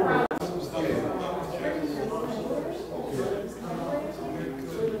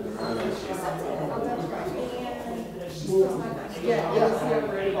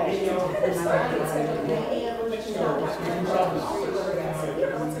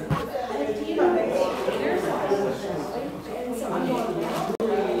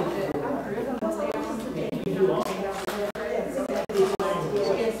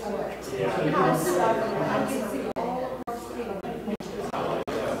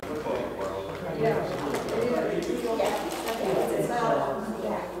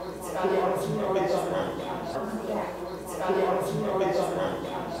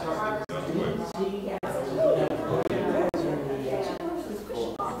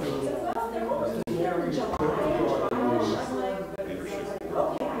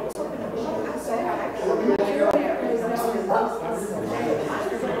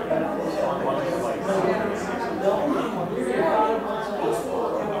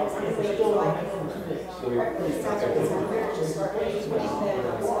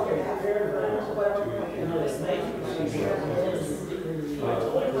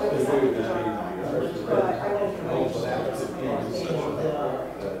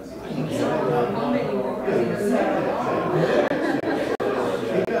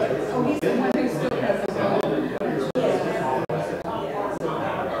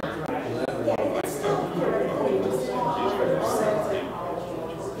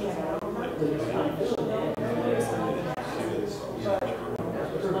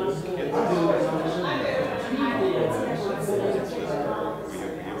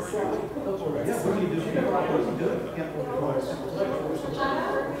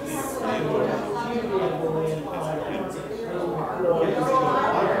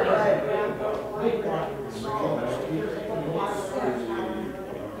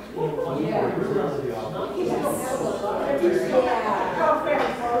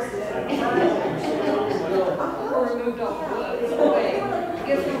 Removed off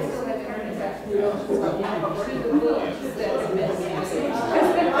the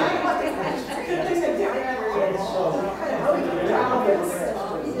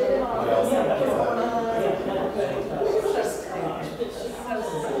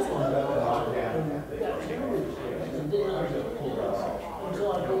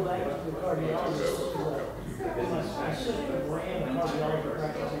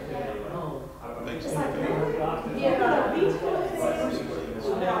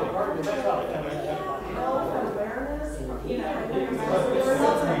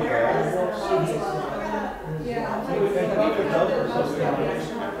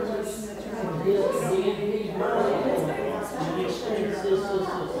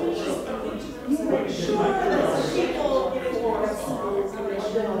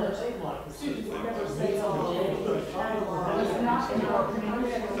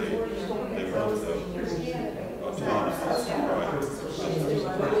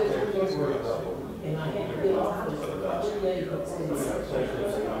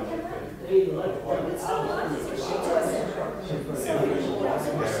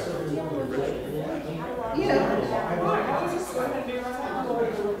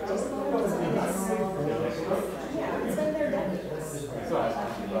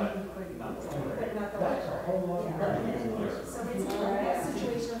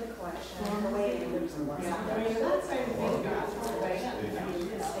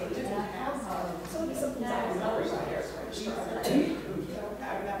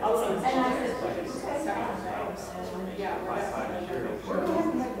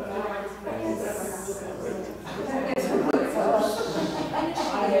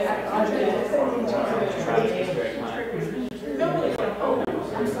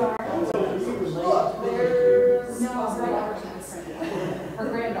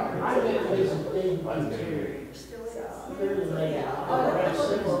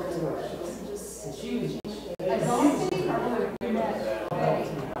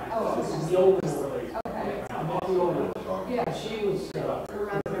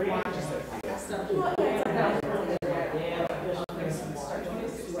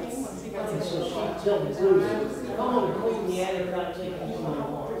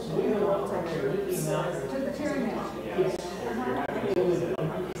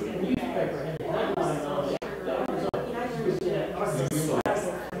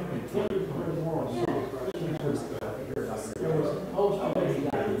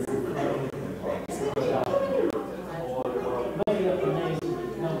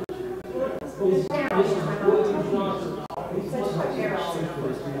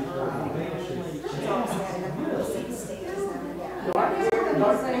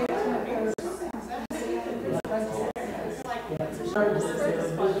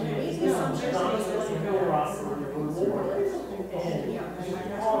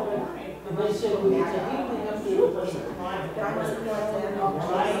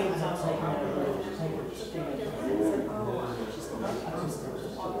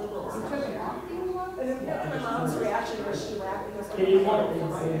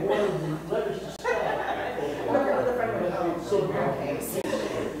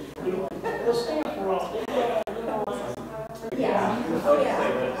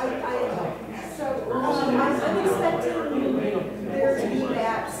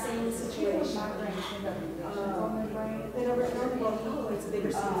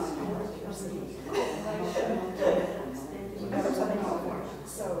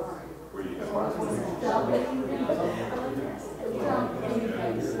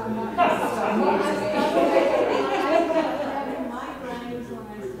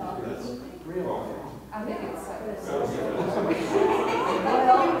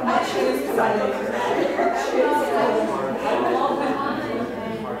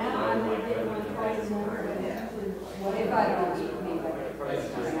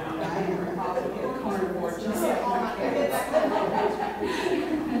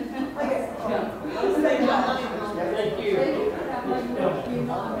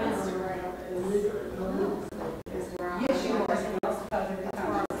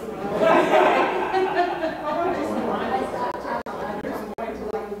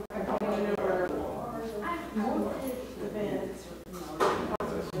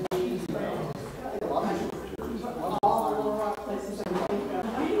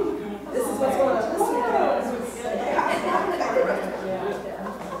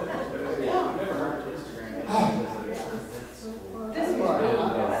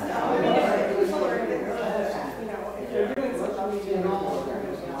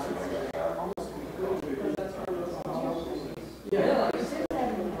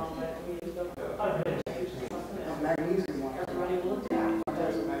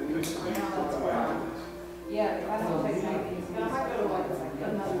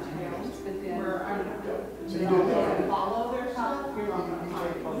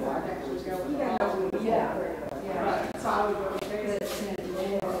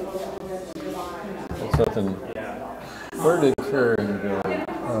Something. Where did Karen go?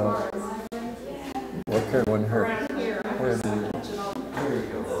 What Karen wasn't her? Where did? There you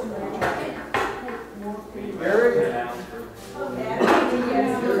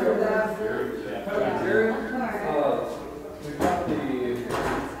go.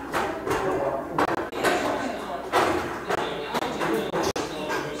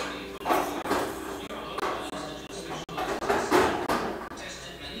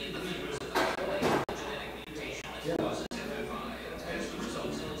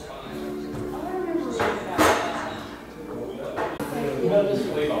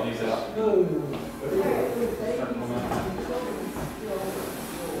 Oh.